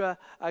 Lystra,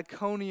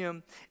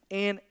 Iconium,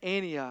 and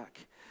Antioch.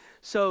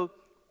 So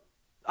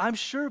I'm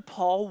sure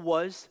Paul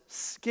was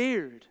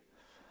scared.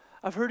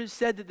 I've heard it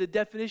said that the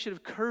definition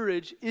of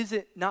courage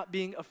isn't not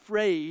being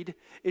afraid,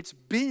 it's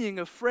being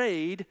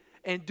afraid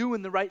and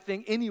doing the right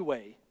thing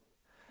anyway.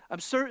 I'm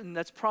certain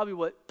that's probably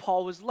what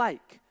Paul was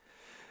like.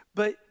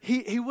 But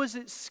he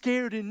wasn't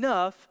scared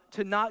enough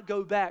to not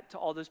go back to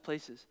all those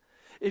places.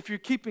 if you're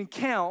keeping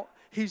count,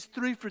 he's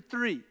 3 for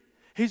 3.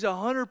 He's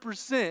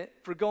 100%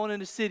 for going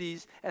into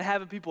cities and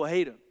having people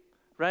hate him,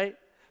 right?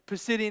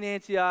 Pisidian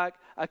Antioch,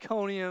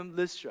 Iconium,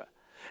 Lystra.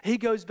 He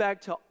goes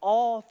back to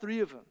all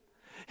 3 of them.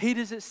 He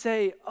doesn't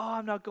say, oh,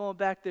 I'm not going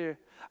back there.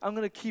 I'm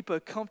going to keep a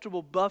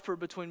comfortable buffer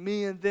between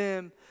me and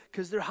them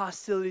because their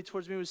hostility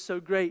towards me was so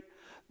great.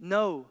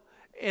 No,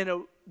 in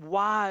a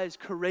wise,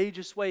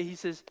 courageous way, he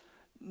says,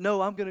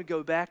 no, I'm going to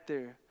go back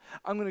there.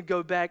 I'm going to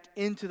go back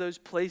into those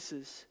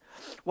places.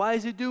 Why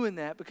is he doing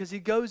that? Because he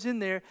goes in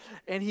there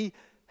and he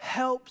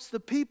helps the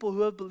people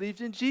who have believed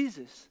in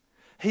Jesus.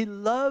 He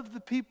loved the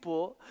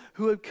people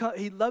who had come,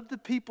 he loved the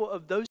people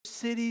of those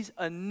cities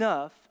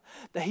enough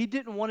that he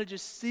didn't want to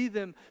just see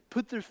them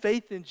put their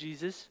faith in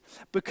Jesus,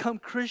 become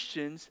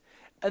Christians,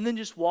 and then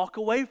just walk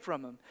away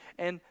from him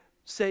and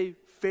say,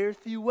 fare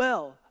thee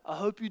well. I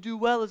hope you do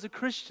well as a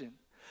Christian.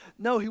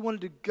 No, he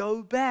wanted to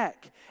go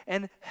back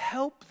and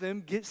help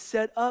them get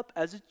set up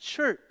as a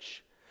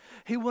church.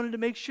 He wanted to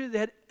make sure they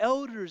had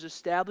elders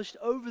established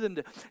over them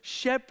to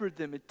shepherd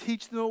them and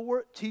teach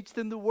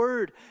them the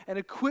word and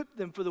equip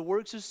them for the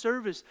works of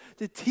service,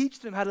 to teach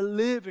them how to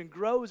live and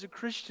grow as a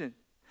Christian.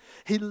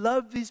 He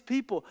loved these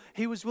people.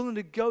 He was willing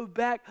to go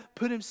back,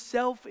 put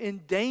himself in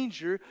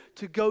danger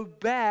to go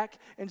back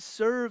and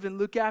serve and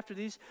look after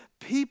these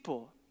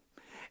people.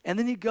 And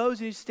then he goes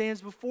and he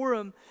stands before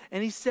them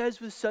and he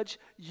says with such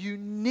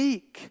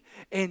unique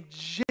and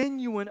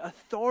genuine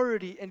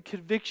authority and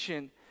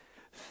conviction,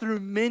 through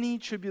many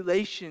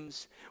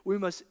tribulations, we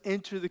must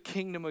enter the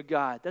kingdom of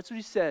God. That's what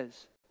he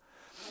says.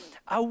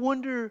 I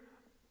wonder,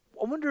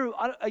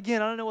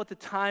 again, I don't know what the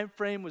time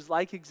frame was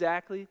like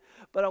exactly,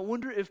 but I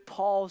wonder if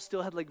Paul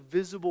still had like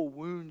visible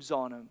wounds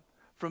on him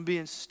from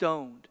being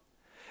stoned.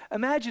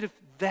 Imagine if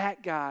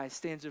that guy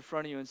stands in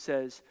front of you and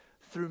says,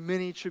 through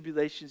many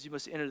tribulations, you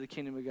must enter the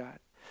kingdom of God.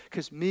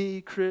 Because me,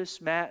 Chris,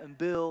 Matt, and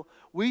Bill,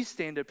 we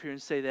stand up here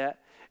and say that,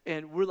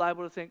 and we're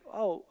liable to think,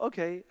 oh,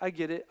 okay, I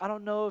get it. I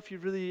don't know if you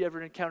really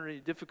ever encountered any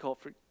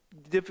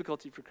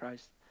difficulty for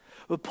Christ.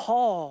 But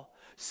Paul,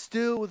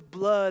 still with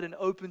blood and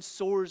open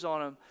sores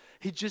on him,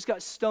 he just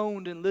got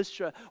stoned in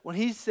Lystra. When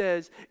he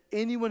says,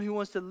 anyone who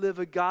wants to live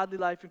a godly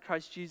life in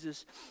Christ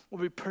Jesus will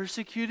be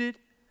persecuted,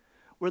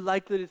 we're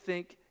likely to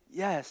think,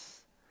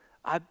 yes,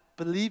 I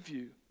believe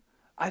you.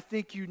 I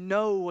think you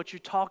know what you're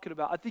talking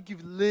about. I think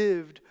you've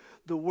lived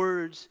the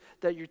words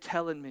that you're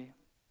telling me.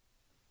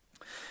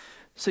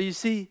 So you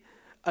see,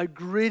 a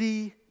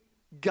gritty,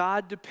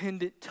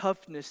 God-dependent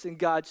toughness in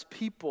God's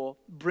people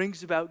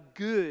brings about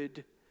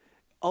good,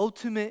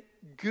 ultimate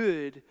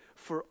good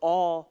for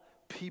all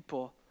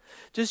people.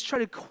 Just try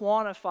to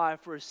quantify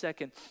for a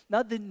second.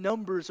 Not that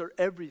numbers are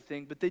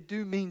everything, but they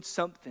do mean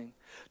something.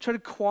 Try to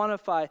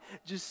quantify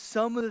just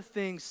some of the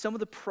things, some of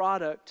the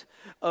product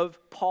of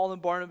Paul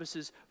and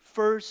Barnabas's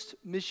first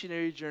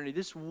missionary journey.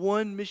 This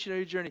one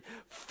missionary journey,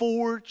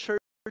 4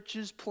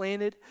 churches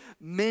planted,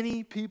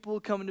 many people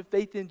coming to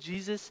faith in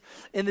Jesus.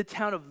 In the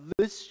town of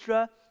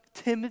Lystra,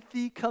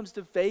 Timothy comes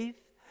to faith.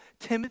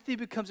 Timothy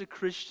becomes a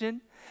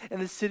Christian in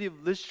the city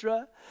of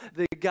Lystra.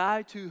 The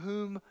guy to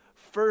whom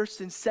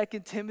 1st and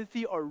 2nd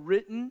Timothy are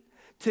written.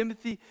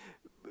 Timothy,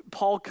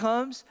 Paul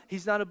comes.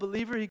 He's not a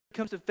believer. He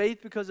comes to faith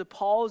because of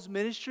Paul's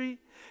ministry.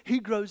 He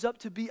grows up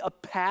to be a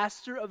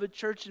pastor of a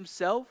church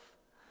himself.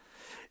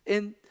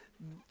 And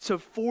so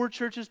 4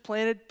 churches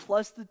planted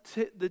plus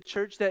the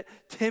church that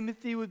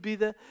Timothy would be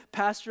the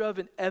pastor of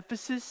in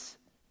Ephesus.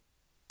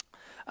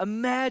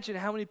 Imagine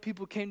how many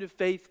people came to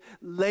faith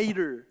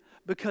later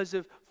because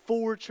of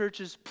 4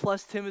 churches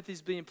plus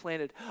Timothy's being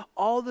planted.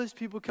 All those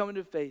people coming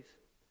to faith.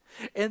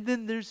 And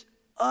then there's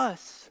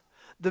us,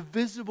 the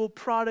visible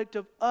product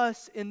of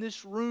us in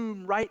this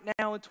room right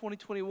now in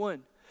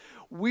 2021.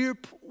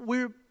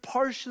 We're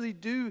partially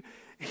due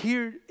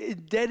here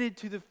indebted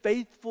to the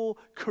faithful,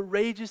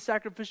 courageous,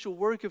 sacrificial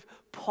work of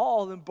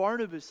Paul and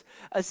Barnabas,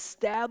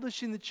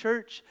 establishing the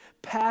church,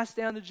 passed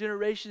down to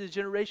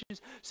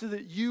generations, so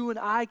that you and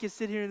I can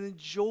sit here and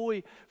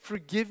enjoy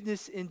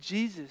forgiveness in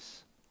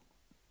Jesus.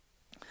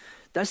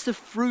 That's the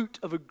fruit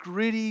of a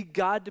gritty,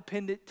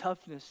 God-dependent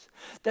toughness.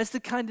 That's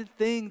the kind of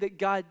thing that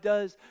God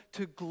does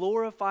to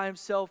glorify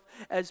himself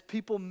as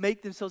people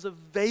make themselves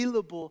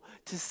available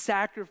to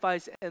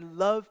sacrifice and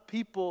love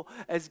people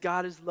as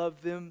God has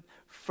loved them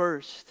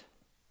first.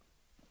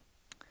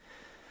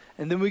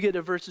 And then we get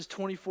to verses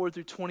 24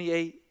 through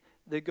 28.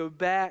 They go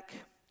back,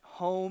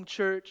 home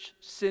church,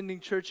 sending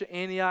church at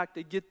Antioch.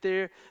 They get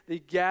there. They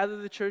gather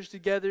the church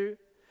together.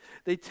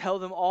 They tell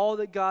them all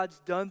that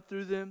God's done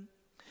through them.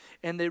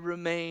 And they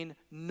remain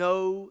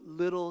no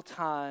little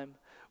time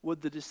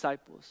with the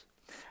disciples.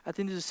 I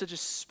think this is such a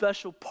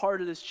special part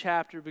of this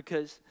chapter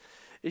because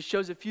it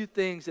shows a few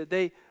things that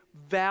they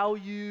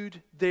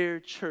valued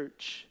their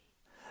church.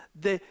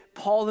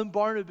 Paul and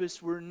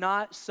Barnabas were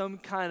not some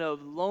kind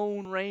of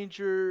lone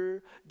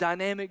ranger,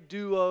 dynamic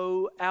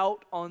duo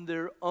out on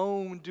their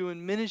own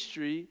doing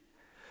ministry.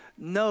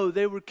 No,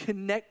 they were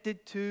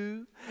connected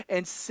to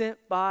and sent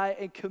by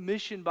and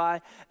commissioned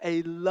by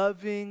a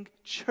loving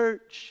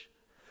church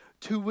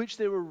to which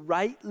they were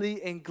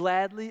rightly and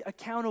gladly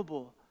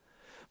accountable.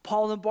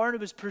 Paul and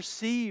Barnabas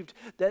perceived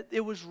that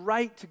it was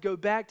right to go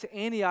back to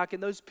Antioch,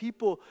 and those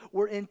people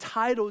were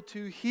entitled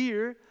to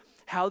hear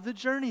how the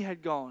journey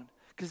had gone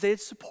because they had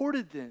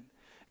supported them,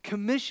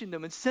 commissioned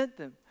them, and sent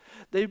them.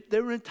 They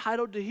were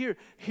entitled to hear,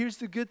 here's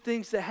the good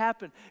things that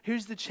happened.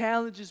 Here's the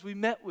challenges we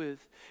met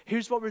with.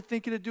 Here's what we're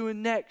thinking of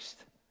doing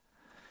next.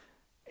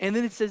 And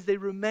then it says they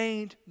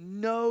remained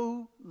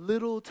no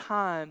little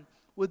time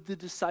with the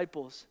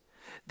disciples.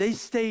 They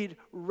stayed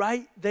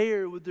right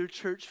there with their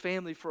church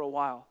family for a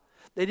while.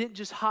 They didn't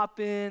just hop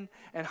in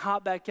and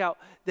hop back out.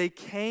 They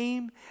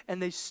came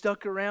and they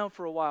stuck around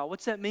for a while.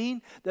 What's that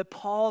mean? That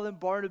Paul and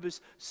Barnabas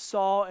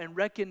saw and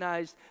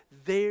recognized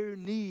their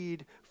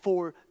need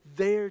for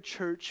their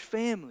church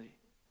family.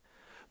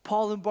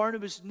 Paul and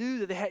Barnabas knew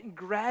that they hadn't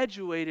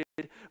graduated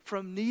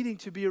from needing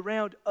to be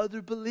around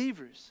other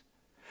believers.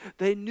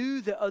 They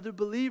knew that other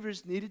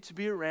believers needed to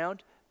be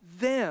around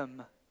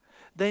them.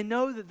 They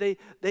know that they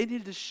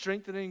needed to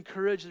strengthen and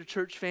encourage their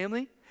church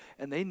family,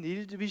 and they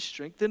needed to be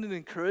strengthened and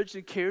encouraged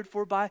and cared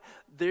for by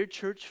their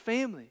church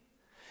family.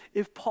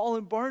 If Paul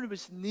and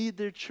Barnabas need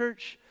their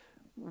church,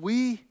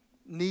 we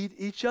need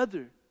each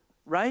other,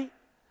 right?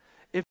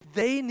 If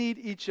they need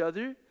each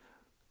other,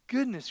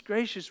 goodness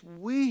gracious,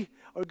 we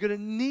are going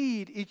to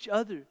need each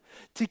other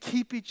to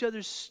keep each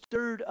other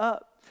stirred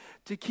up,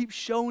 to keep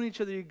showing each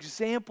other the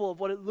example of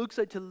what it looks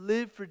like to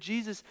live for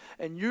Jesus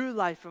and your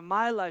life and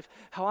my life,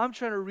 how I'm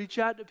trying to reach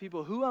out to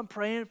people, who I'm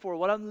praying for,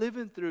 what I'm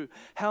living through,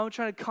 how I'm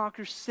trying to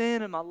conquer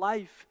sin in my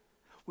life.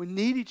 We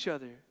need each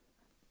other.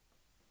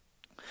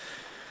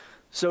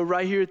 So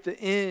right here at the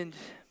end,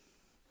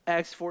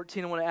 Acts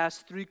 14, I want to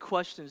ask 3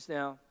 questions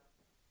now.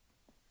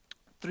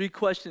 3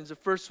 questions. The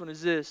first one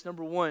is this.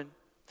 Number 1,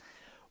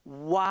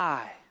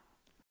 why?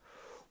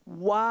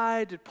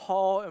 Why did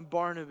Paul and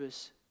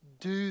Barnabas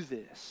do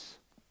this?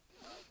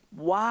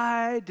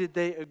 Why did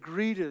they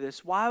agree to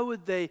this? Why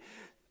would they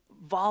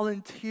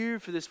volunteer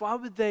for this? Why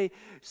would they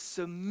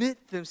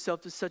submit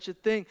themselves to such a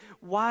thing?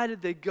 Why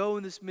did they go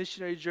on this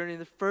missionary journey in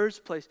the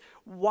first place?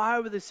 Why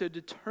were they so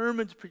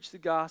determined to preach the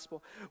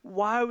gospel?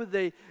 Why were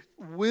they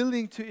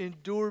willing to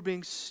endure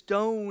being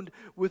stoned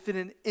within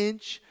an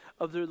inch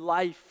of their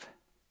life?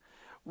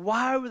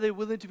 Why were they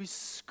willing to be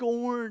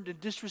scorned and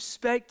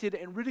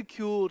disrespected and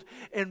ridiculed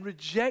and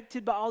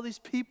rejected by all these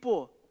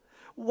people?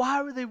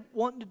 Why were they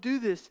wanting to do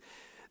this?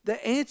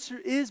 The answer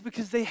is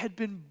because they had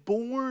been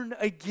born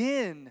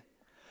again.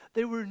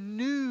 They were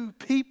new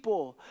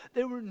people.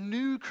 They were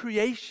new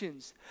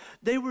creations.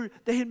 They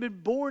had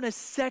been born a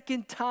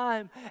second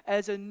time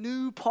as a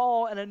new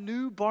Paul and a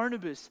new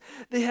Barnabas.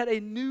 They had a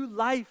new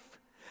life.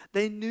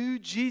 They knew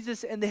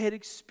Jesus, and they had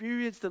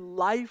experienced the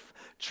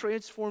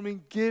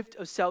life-transforming gift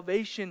of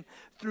salvation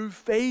through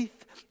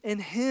faith in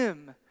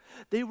Him.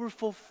 They were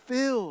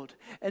fulfilled,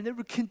 and they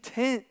were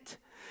content,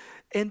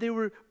 and they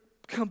were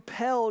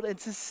compelled and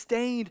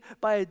sustained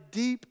by a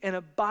deep and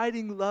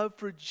abiding love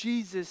for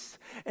Jesus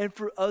and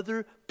for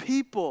other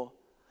people.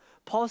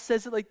 Paul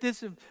says it like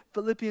this in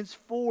Philippians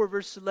 4,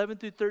 verse 11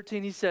 through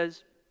 13. He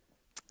says,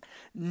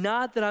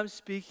 "Not that I'm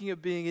speaking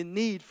of being in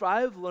need, for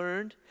I have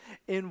learned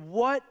in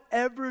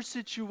whatever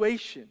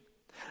situation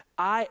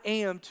I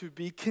am to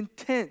be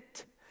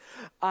content.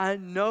 I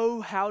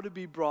know how to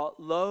be brought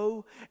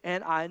low,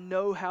 and I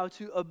know how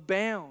to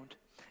abound.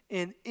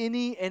 In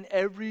any and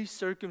every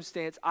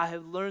circumstance, I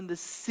have learned the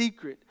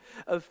secret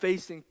of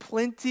facing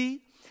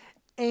plenty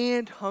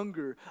and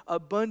hunger,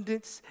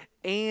 abundance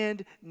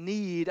and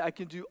need. I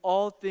can do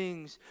all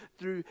things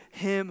through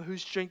Him who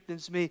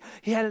strengthens me."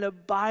 He had an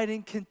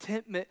abiding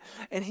contentment,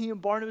 and he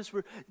and Barnabas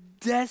were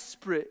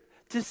desperate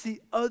to see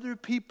other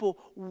people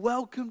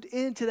welcomed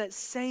into that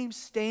same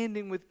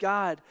standing with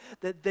God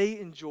that they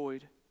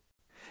enjoyed.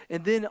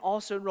 And then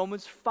also in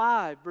Romans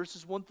 5,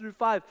 verses 1 through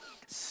 5,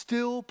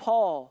 still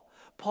Paul,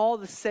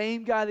 the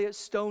same guy that got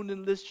stoned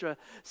in Lystra,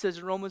 says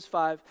in Romans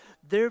 5,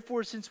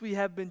 "Therefore, since we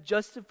have been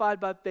justified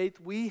by faith,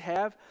 we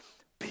have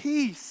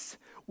peace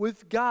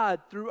with God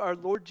through our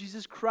Lord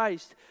Jesus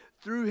Christ.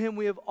 Through Him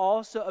we have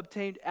also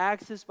obtained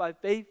access by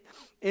faith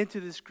into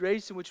this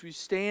grace in which we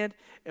stand,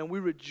 and we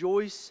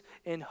rejoice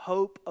in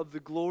hope of the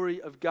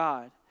glory of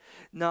God.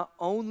 Not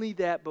only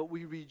that, but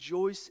we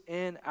rejoice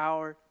in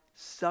our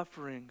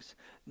sufferings,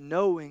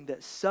 knowing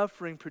that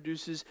suffering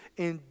produces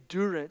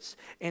endurance,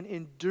 and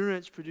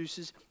endurance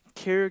produces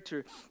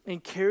character,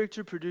 and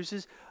character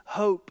produces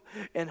hope,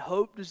 and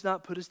hope does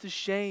not put us to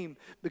shame,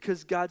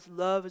 because God's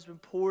love has been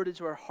poured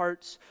into our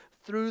hearts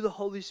through the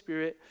Holy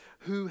Spirit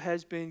who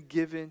has been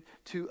given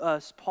to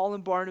us." Paul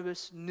and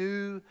Barnabas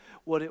knew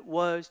what it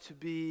was to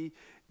be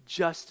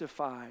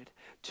justified,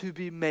 to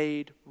be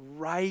made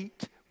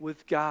right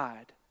with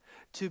God,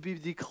 to be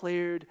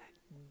declared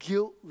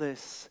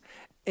guiltless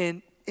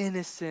and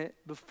innocent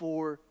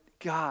before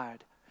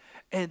God.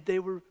 And they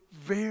were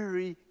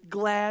very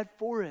glad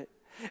for it.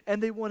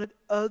 And they wanted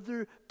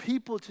other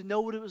people to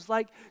know what it was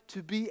like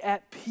to be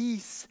at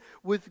peace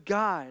with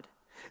God.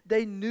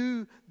 They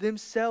knew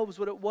themselves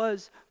what it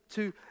was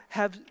to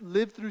have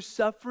lived through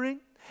suffering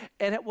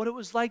and at what it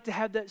was like to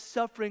have that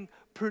suffering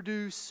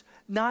produce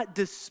not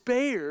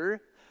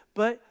despair,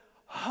 but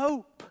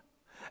hope.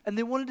 And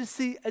they wanted to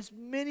see as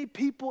many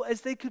people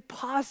as they could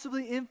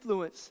possibly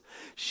influence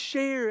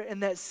share in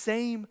that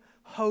same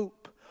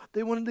hope.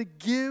 They wanted to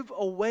give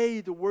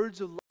away the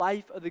words of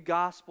life of the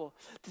gospel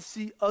to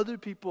see other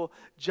people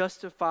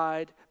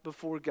justified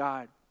before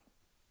God.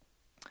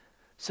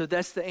 So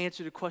that's the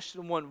answer to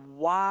question one.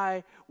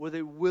 Why were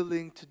they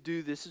willing to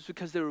do this? It's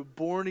because they were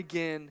born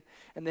again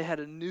and they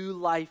had a new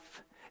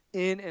life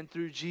in and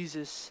through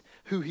Jesus,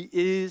 who he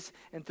is,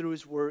 and through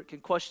his work.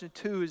 And question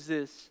two is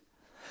this: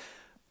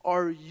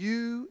 are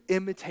you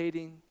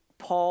imitating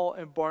Paul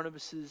and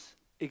Barnabas's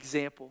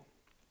example?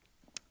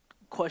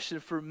 Question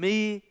for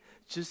me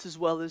just as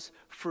well as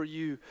for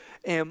you.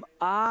 Am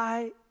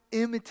I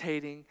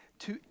imitating,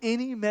 to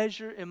any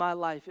measure in my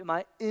life, am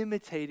I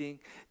imitating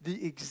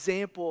the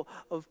example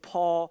of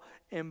Paul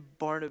and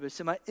Barnabas?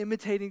 Am I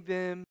imitating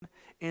them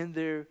in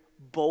their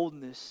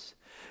boldness?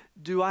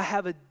 Do I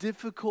have a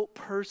difficult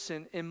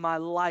person in my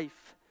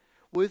life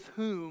with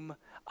whom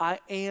I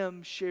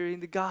am sharing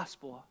the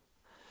gospel?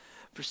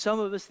 For some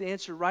of us, the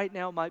answer right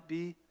now might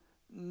be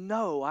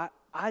no.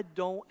 I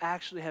don't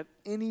actually have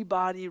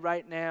anybody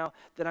right now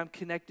that I'm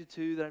connected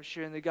to that I'm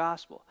sharing the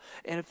gospel.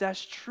 And if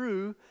that's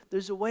true,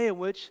 there's a way in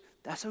which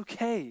that's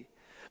okay.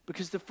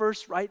 Because the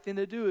first right thing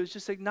to do is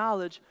just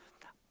acknowledge,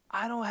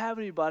 I don't have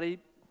anybody,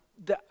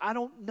 that I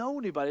don't know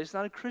anybody. It's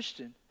not a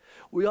Christian.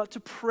 We ought to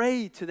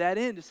pray to that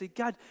end, to say,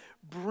 God,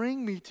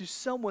 bring me to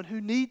someone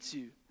who needs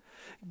you.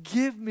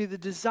 Give me the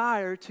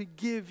desire to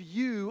give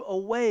you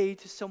away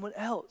to someone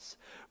else.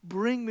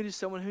 Bring me to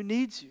someone who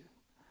needs you.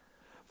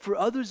 For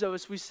others of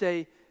us, we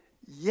say,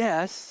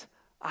 yes,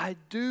 I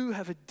do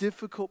have a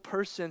difficult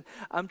person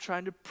I'm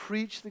trying to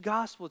preach the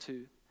gospel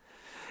to.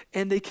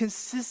 And they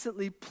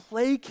consistently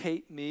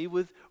placate me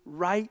with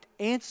right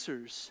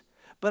answers.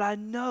 But I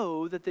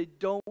know that they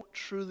don't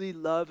truly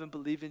love and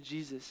believe in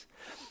Jesus.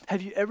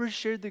 Have you ever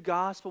shared the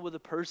gospel with a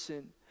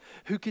person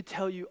who could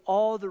tell you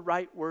all the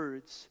right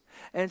words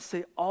and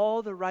say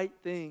all the right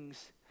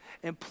things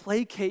and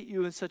placate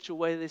you in such a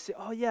way that they say,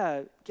 oh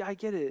yeah, I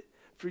get it.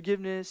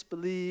 Forgiveness,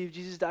 believe,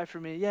 Jesus died for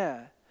me,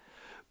 yeah.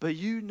 But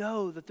you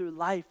know that their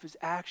life is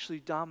actually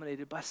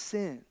dominated by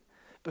sin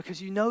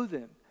because you know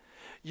them.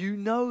 You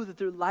know that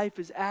their life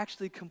is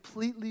actually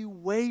completely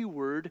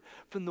wayward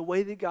from the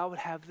way that God would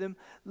have them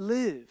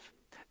live.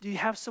 Do you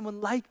have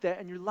someone like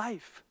that in your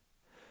life?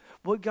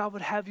 What God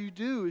would have you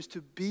do is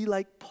to be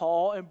like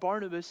Paul and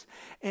Barnabas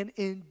and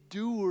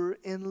endure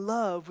in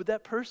love with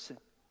that person.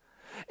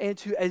 And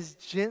to, as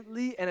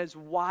gently and as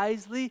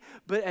wisely,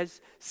 but as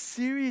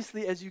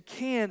seriously as you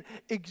can,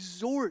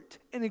 exhort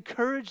and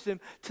encourage them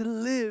to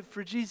live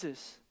for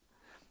Jesus.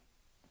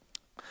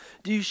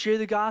 Do you share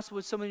the gospel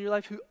with someone in your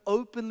life who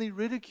openly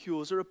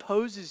ridicules or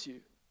opposes you?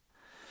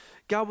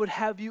 God would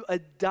have you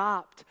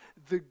adopt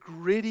the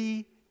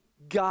gritty,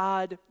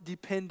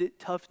 God-dependent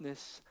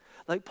toughness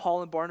like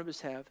Paul and Barnabas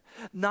have.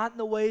 Not in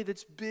the way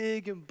that's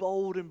big and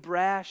bold and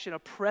brash and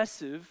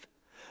oppressive,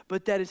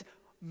 but that is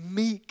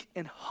meek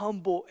and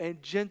humble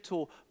and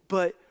gentle,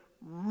 but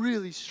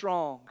really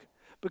strong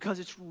because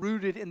it's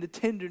rooted in the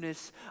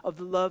tenderness of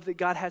the love that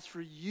God has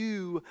for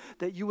you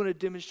that you want to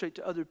demonstrate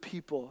to other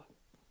people.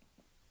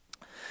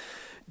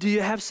 Do you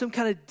have some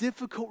kind of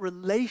difficult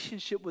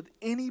relationship with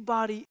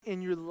anybody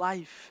in your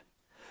life?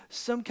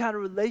 Some kind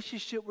of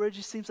relationship where it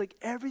just seems like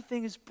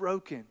everything is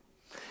broken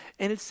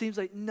and it seems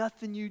like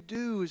nothing you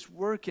do is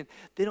working.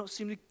 They don't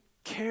seem to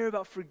care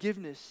about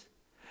forgiveness.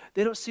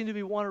 They don't seem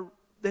to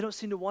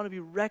want to be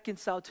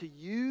reconciled to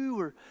you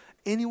or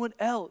anyone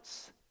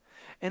else.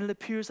 And it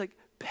appears like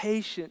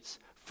patience,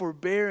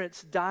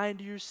 forbearance, dying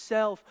to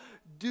yourself,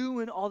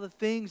 doing all the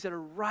things that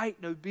are right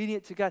and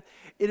obedient to God.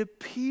 It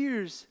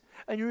appears,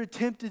 and you're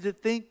tempted to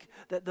think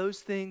that those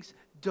things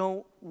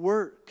don't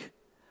work.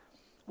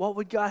 What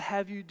would God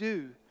have you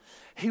do?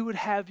 He would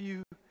have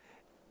you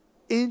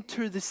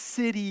enter the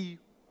city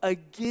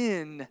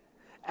again,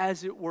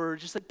 as it were,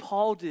 just like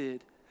Paul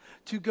did,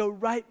 to go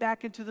right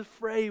back into the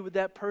fray with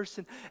that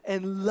person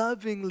and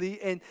lovingly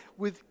and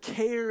with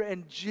care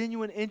and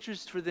genuine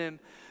interest for them,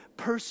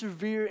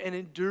 persevere and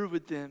endure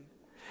with them.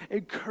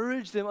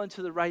 Encourage them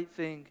unto the right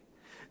thing.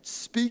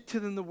 Speak to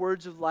them the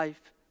words of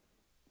life.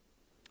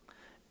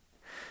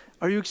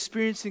 Are you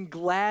experiencing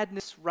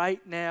gladness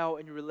right now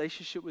in your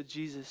relationship with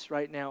Jesus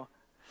right now?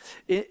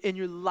 In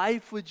your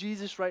life with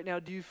Jesus right now,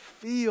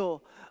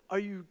 are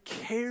you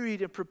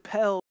carried and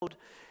propelled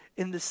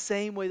in the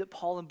same way that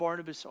Paul and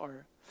Barnabas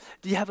are?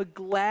 Do you have a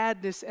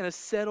gladness and a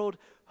settled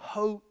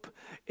hope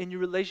in your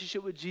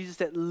relationship with Jesus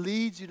that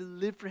leads you to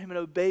live for him and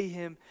obey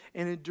him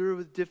and endure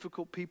with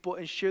difficult people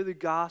and share the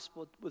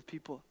gospel with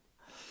people?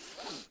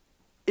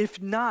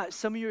 If not,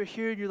 some of you are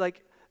here and you're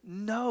like,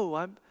 no,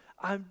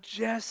 I'm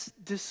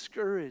just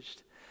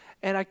discouraged.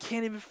 and I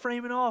can't even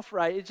frame it off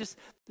right. It just,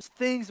 there's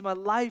things in my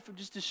life I'm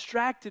just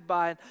distracted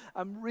by, and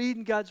I'm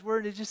reading God's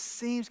word, and it just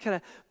seems kind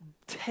of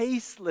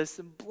tasteless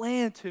and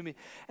bland to me,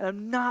 and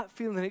I'm not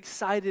feeling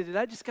excited, and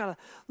I just got a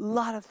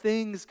lot of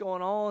things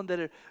going on that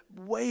are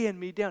weighing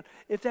me down.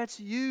 If that's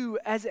you,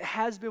 as it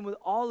has been with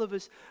all of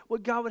us,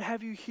 what God would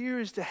have you hear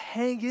is to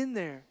hang in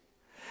there.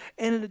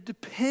 And in a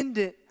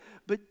dependent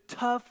but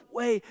tough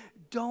way,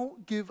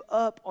 don't give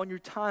up on your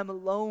time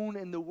alone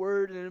in the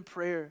word and in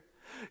prayer.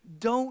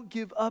 Don't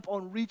give up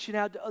on reaching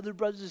out to other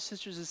brothers and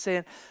sisters and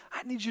saying,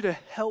 I need you to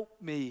help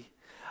me.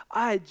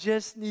 I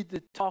just need to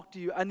talk to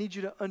you. I need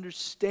you to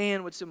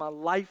understand what's in my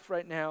life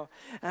right now.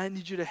 And I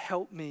need you to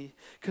help me,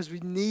 because we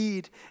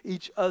need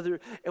each other.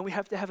 And we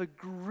have to have a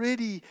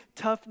gritty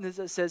toughness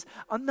that says,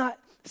 I'm not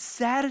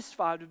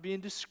satisfied with being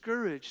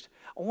discouraged.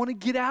 I want to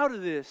get out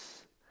of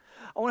this.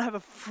 I want to have a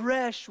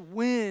fresh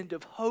wind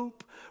of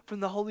hope from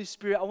the Holy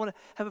Spirit. I want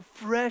to have a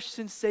fresh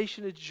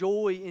sensation of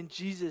joy in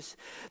Jesus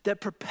that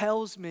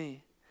propels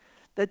me,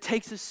 that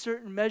takes a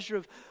certain measure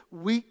of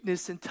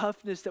weakness and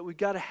toughness that we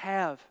got to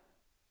have.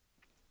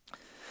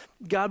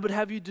 God would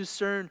have you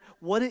discern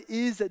what it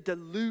is that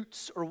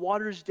dilutes or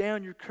waters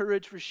down your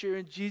courage for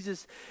sharing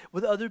Jesus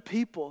with other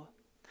people.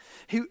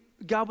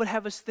 God would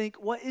have us think,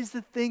 what is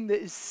the thing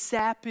that is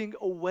sapping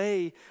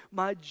away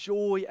my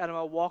joy out of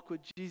my walk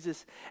with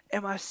Jesus?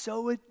 Am I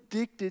so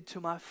addicted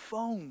to my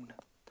phone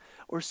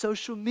or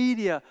social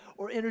media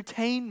or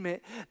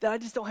entertainment that I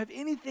just don't have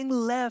anything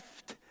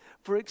left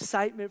for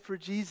excitement for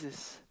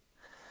Jesus?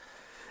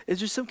 Is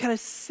there some kind of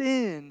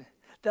sin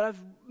that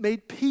I've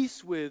made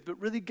peace with, but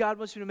really God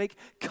wants me to make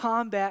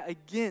combat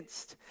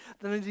against,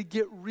 that I need to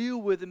get real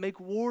with and make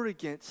war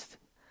against?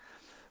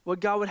 What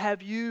God would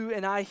have you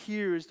and I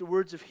hear is the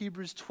words of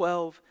Hebrews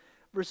 12,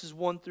 verses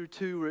 1 through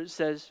 2, where it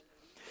says,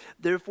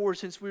 therefore,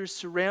 since we are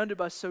surrounded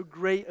by so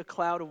great a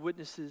cloud of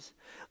witnesses,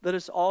 let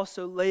us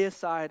also lay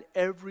aside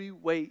every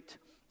weight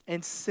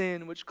and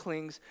sin which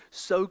clings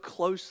so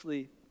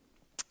closely,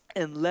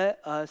 and let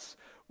us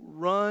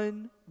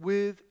run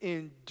with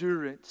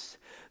endurance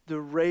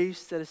the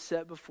race that is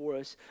set before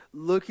us,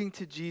 looking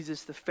to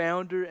Jesus, the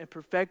founder and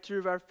perfecter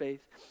of our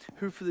faith,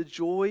 who for the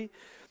joy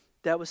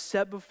that was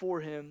set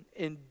before him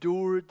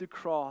endured the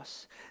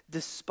cross,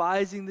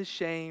 despising the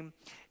shame,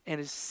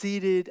 and is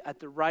seated at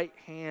the right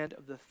hand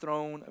of the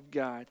throne of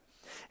God.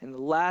 And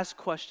the last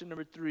question,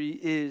 number 3,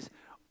 is,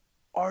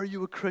 are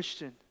you a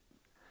Christian?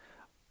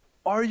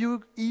 Are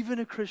you even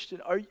a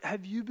Christian?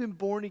 Have you been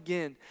born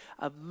again?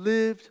 I've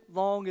lived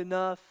long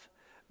enough,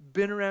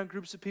 been around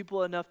groups of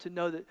people enough to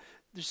know that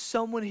there's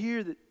someone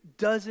here that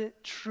doesn't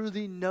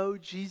truly know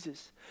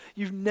Jesus.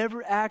 You've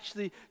never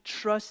actually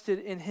trusted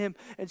in him.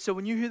 And so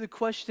when you hear the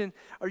question,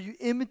 are you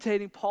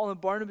imitating Paul and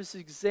Barnabas'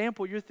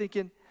 example, you're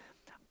thinking,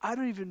 I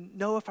don't even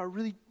know if I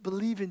really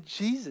believe in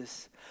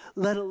Jesus,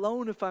 let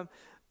alone if I'm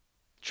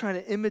trying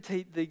to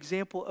imitate the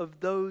example of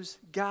those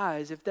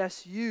guys. If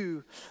that's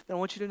you, then I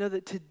want you to know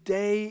that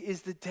today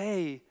is the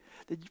day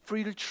that for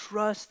you to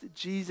trust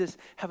Jesus,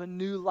 have a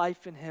new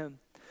life in him.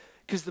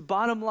 Because the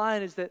bottom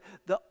line is that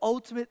the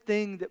ultimate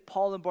thing that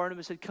Paul and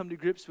Barnabas had come to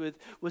grips with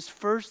was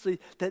firstly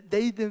that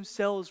they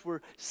themselves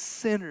were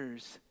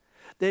sinners.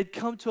 They had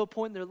come to a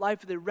point in their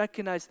life where they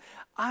recognized,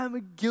 I'm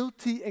a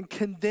guilty and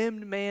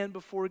condemned man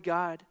before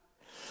God.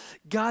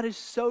 God is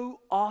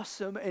so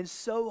awesome and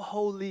so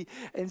holy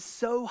and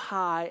so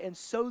high and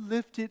so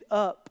lifted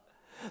up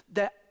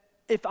that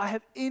if I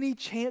have any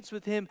chance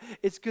with him,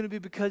 it's going to be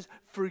because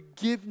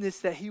forgiveness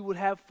that he would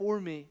have for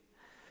me.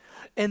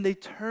 And they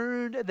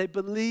turned and they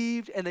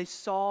believed and they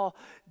saw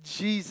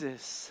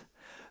Jesus,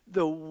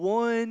 the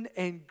one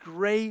and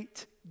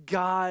great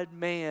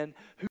God-man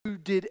who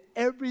did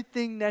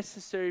everything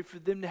necessary for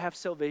them to have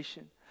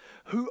salvation,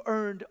 who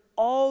earned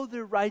all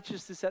their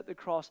righteousness at the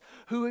cross,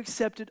 who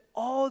accepted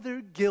all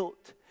their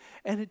guilt,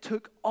 and who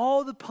took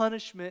all the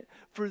punishment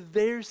for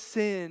their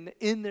sin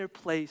in their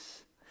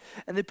place.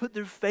 And they put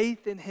their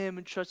faith in him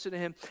and trusted in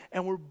him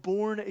and were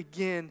born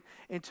again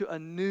into a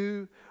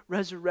new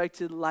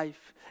resurrected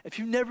life. If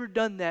you've never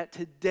done that,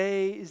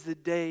 today is the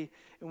day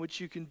in which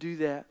you can do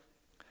that.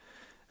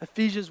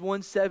 Ephesians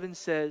 1:7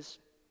 says,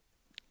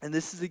 and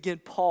this is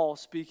again Paul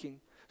speaking,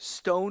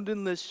 stoned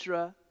in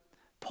Lystra,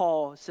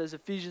 Paul says,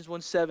 Ephesians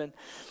 1:7,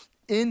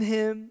 in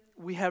him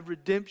we have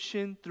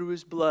redemption through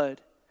his blood,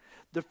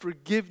 the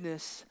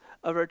forgiveness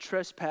of our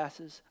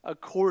trespasses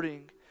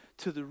according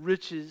to the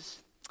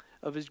riches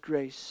of his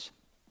grace.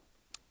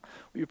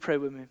 Will you pray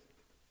with me?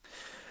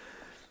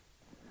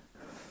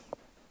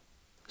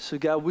 So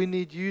God, we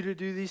need you to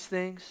do these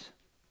things.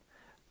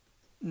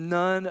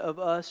 None of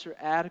us are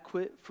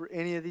adequate for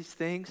any of these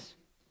things.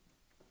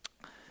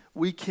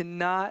 We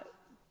cannot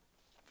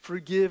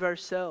forgive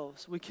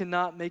ourselves. We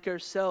cannot make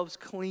ourselves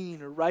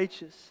clean or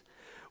righteous.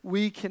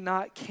 We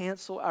cannot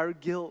cancel our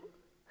guilt.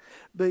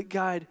 But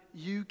God,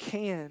 you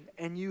can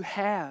and you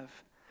have.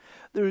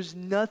 There is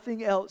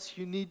nothing else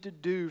you need to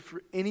do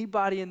for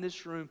anybody in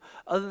this room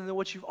other than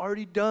what you've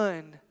already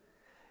done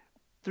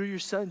through your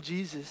son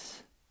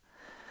Jesus.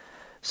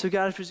 So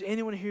God, if there's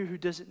anyone here who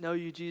doesn't know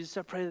you, Jesus,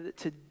 I pray that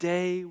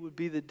today would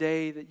be the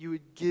day that you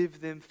would give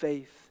them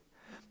faith,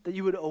 that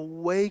you would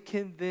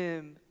awaken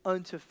them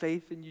unto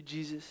faith in you,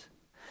 Jesus,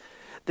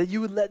 that you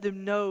would let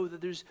them know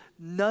that there's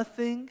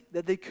nothing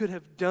that they could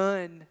have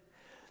done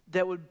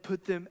that would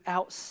put them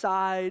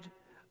outside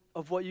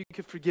of what you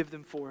could forgive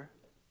them for.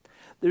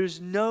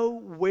 There's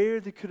nowhere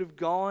they could have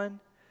gone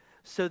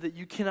so that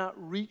you cannot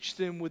reach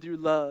them with your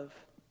love.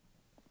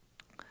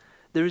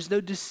 There is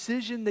no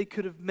decision they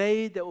could have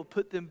made that will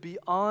put them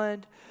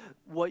beyond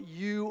what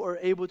you are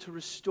able to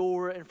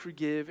restore and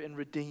forgive and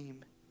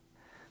redeem.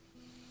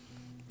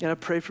 And I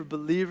pray for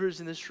believers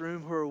in this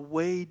room who are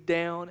weighed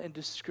down and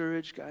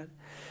discouraged, God.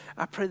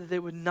 I pray that they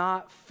would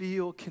not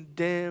feel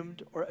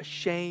condemned or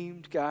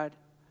ashamed, God,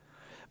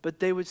 but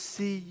they would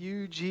see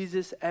you,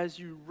 Jesus, as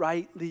you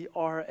rightly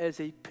are, as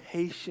a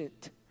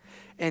patient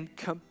and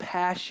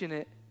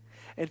compassionate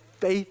and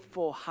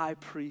faithful high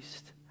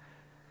priest.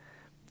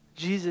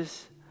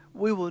 Jesus,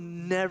 we will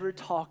never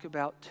talk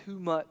about too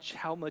much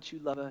how much you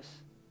love us.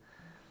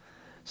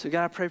 So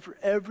God, I pray for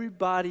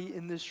everybody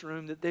in this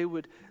room that they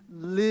would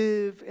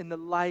live in the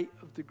light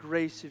of the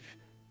grace of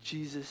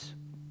Jesus.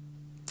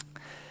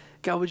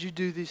 God, would you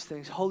do these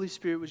things? Holy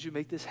Spirit, would you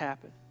make this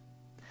happen?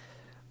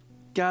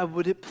 God,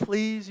 would it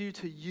please you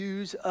to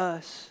use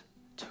us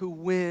to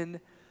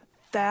win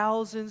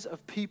thousands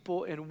of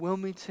people in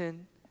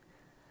Wilmington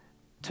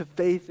to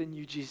faith in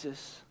you,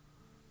 Jesus?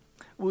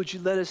 Would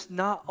you let us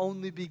not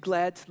only be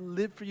glad to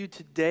live for you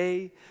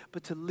today,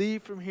 but to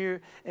leave from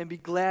here and be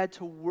glad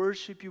to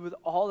worship you with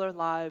all our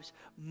lives,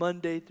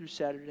 Monday through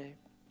Saturday?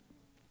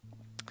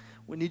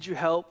 We need your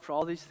help for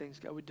all these things,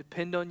 God. We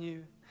depend on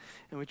you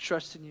and we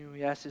trust in you.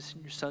 We ask this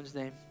in your Son's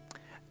name.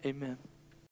 Amen.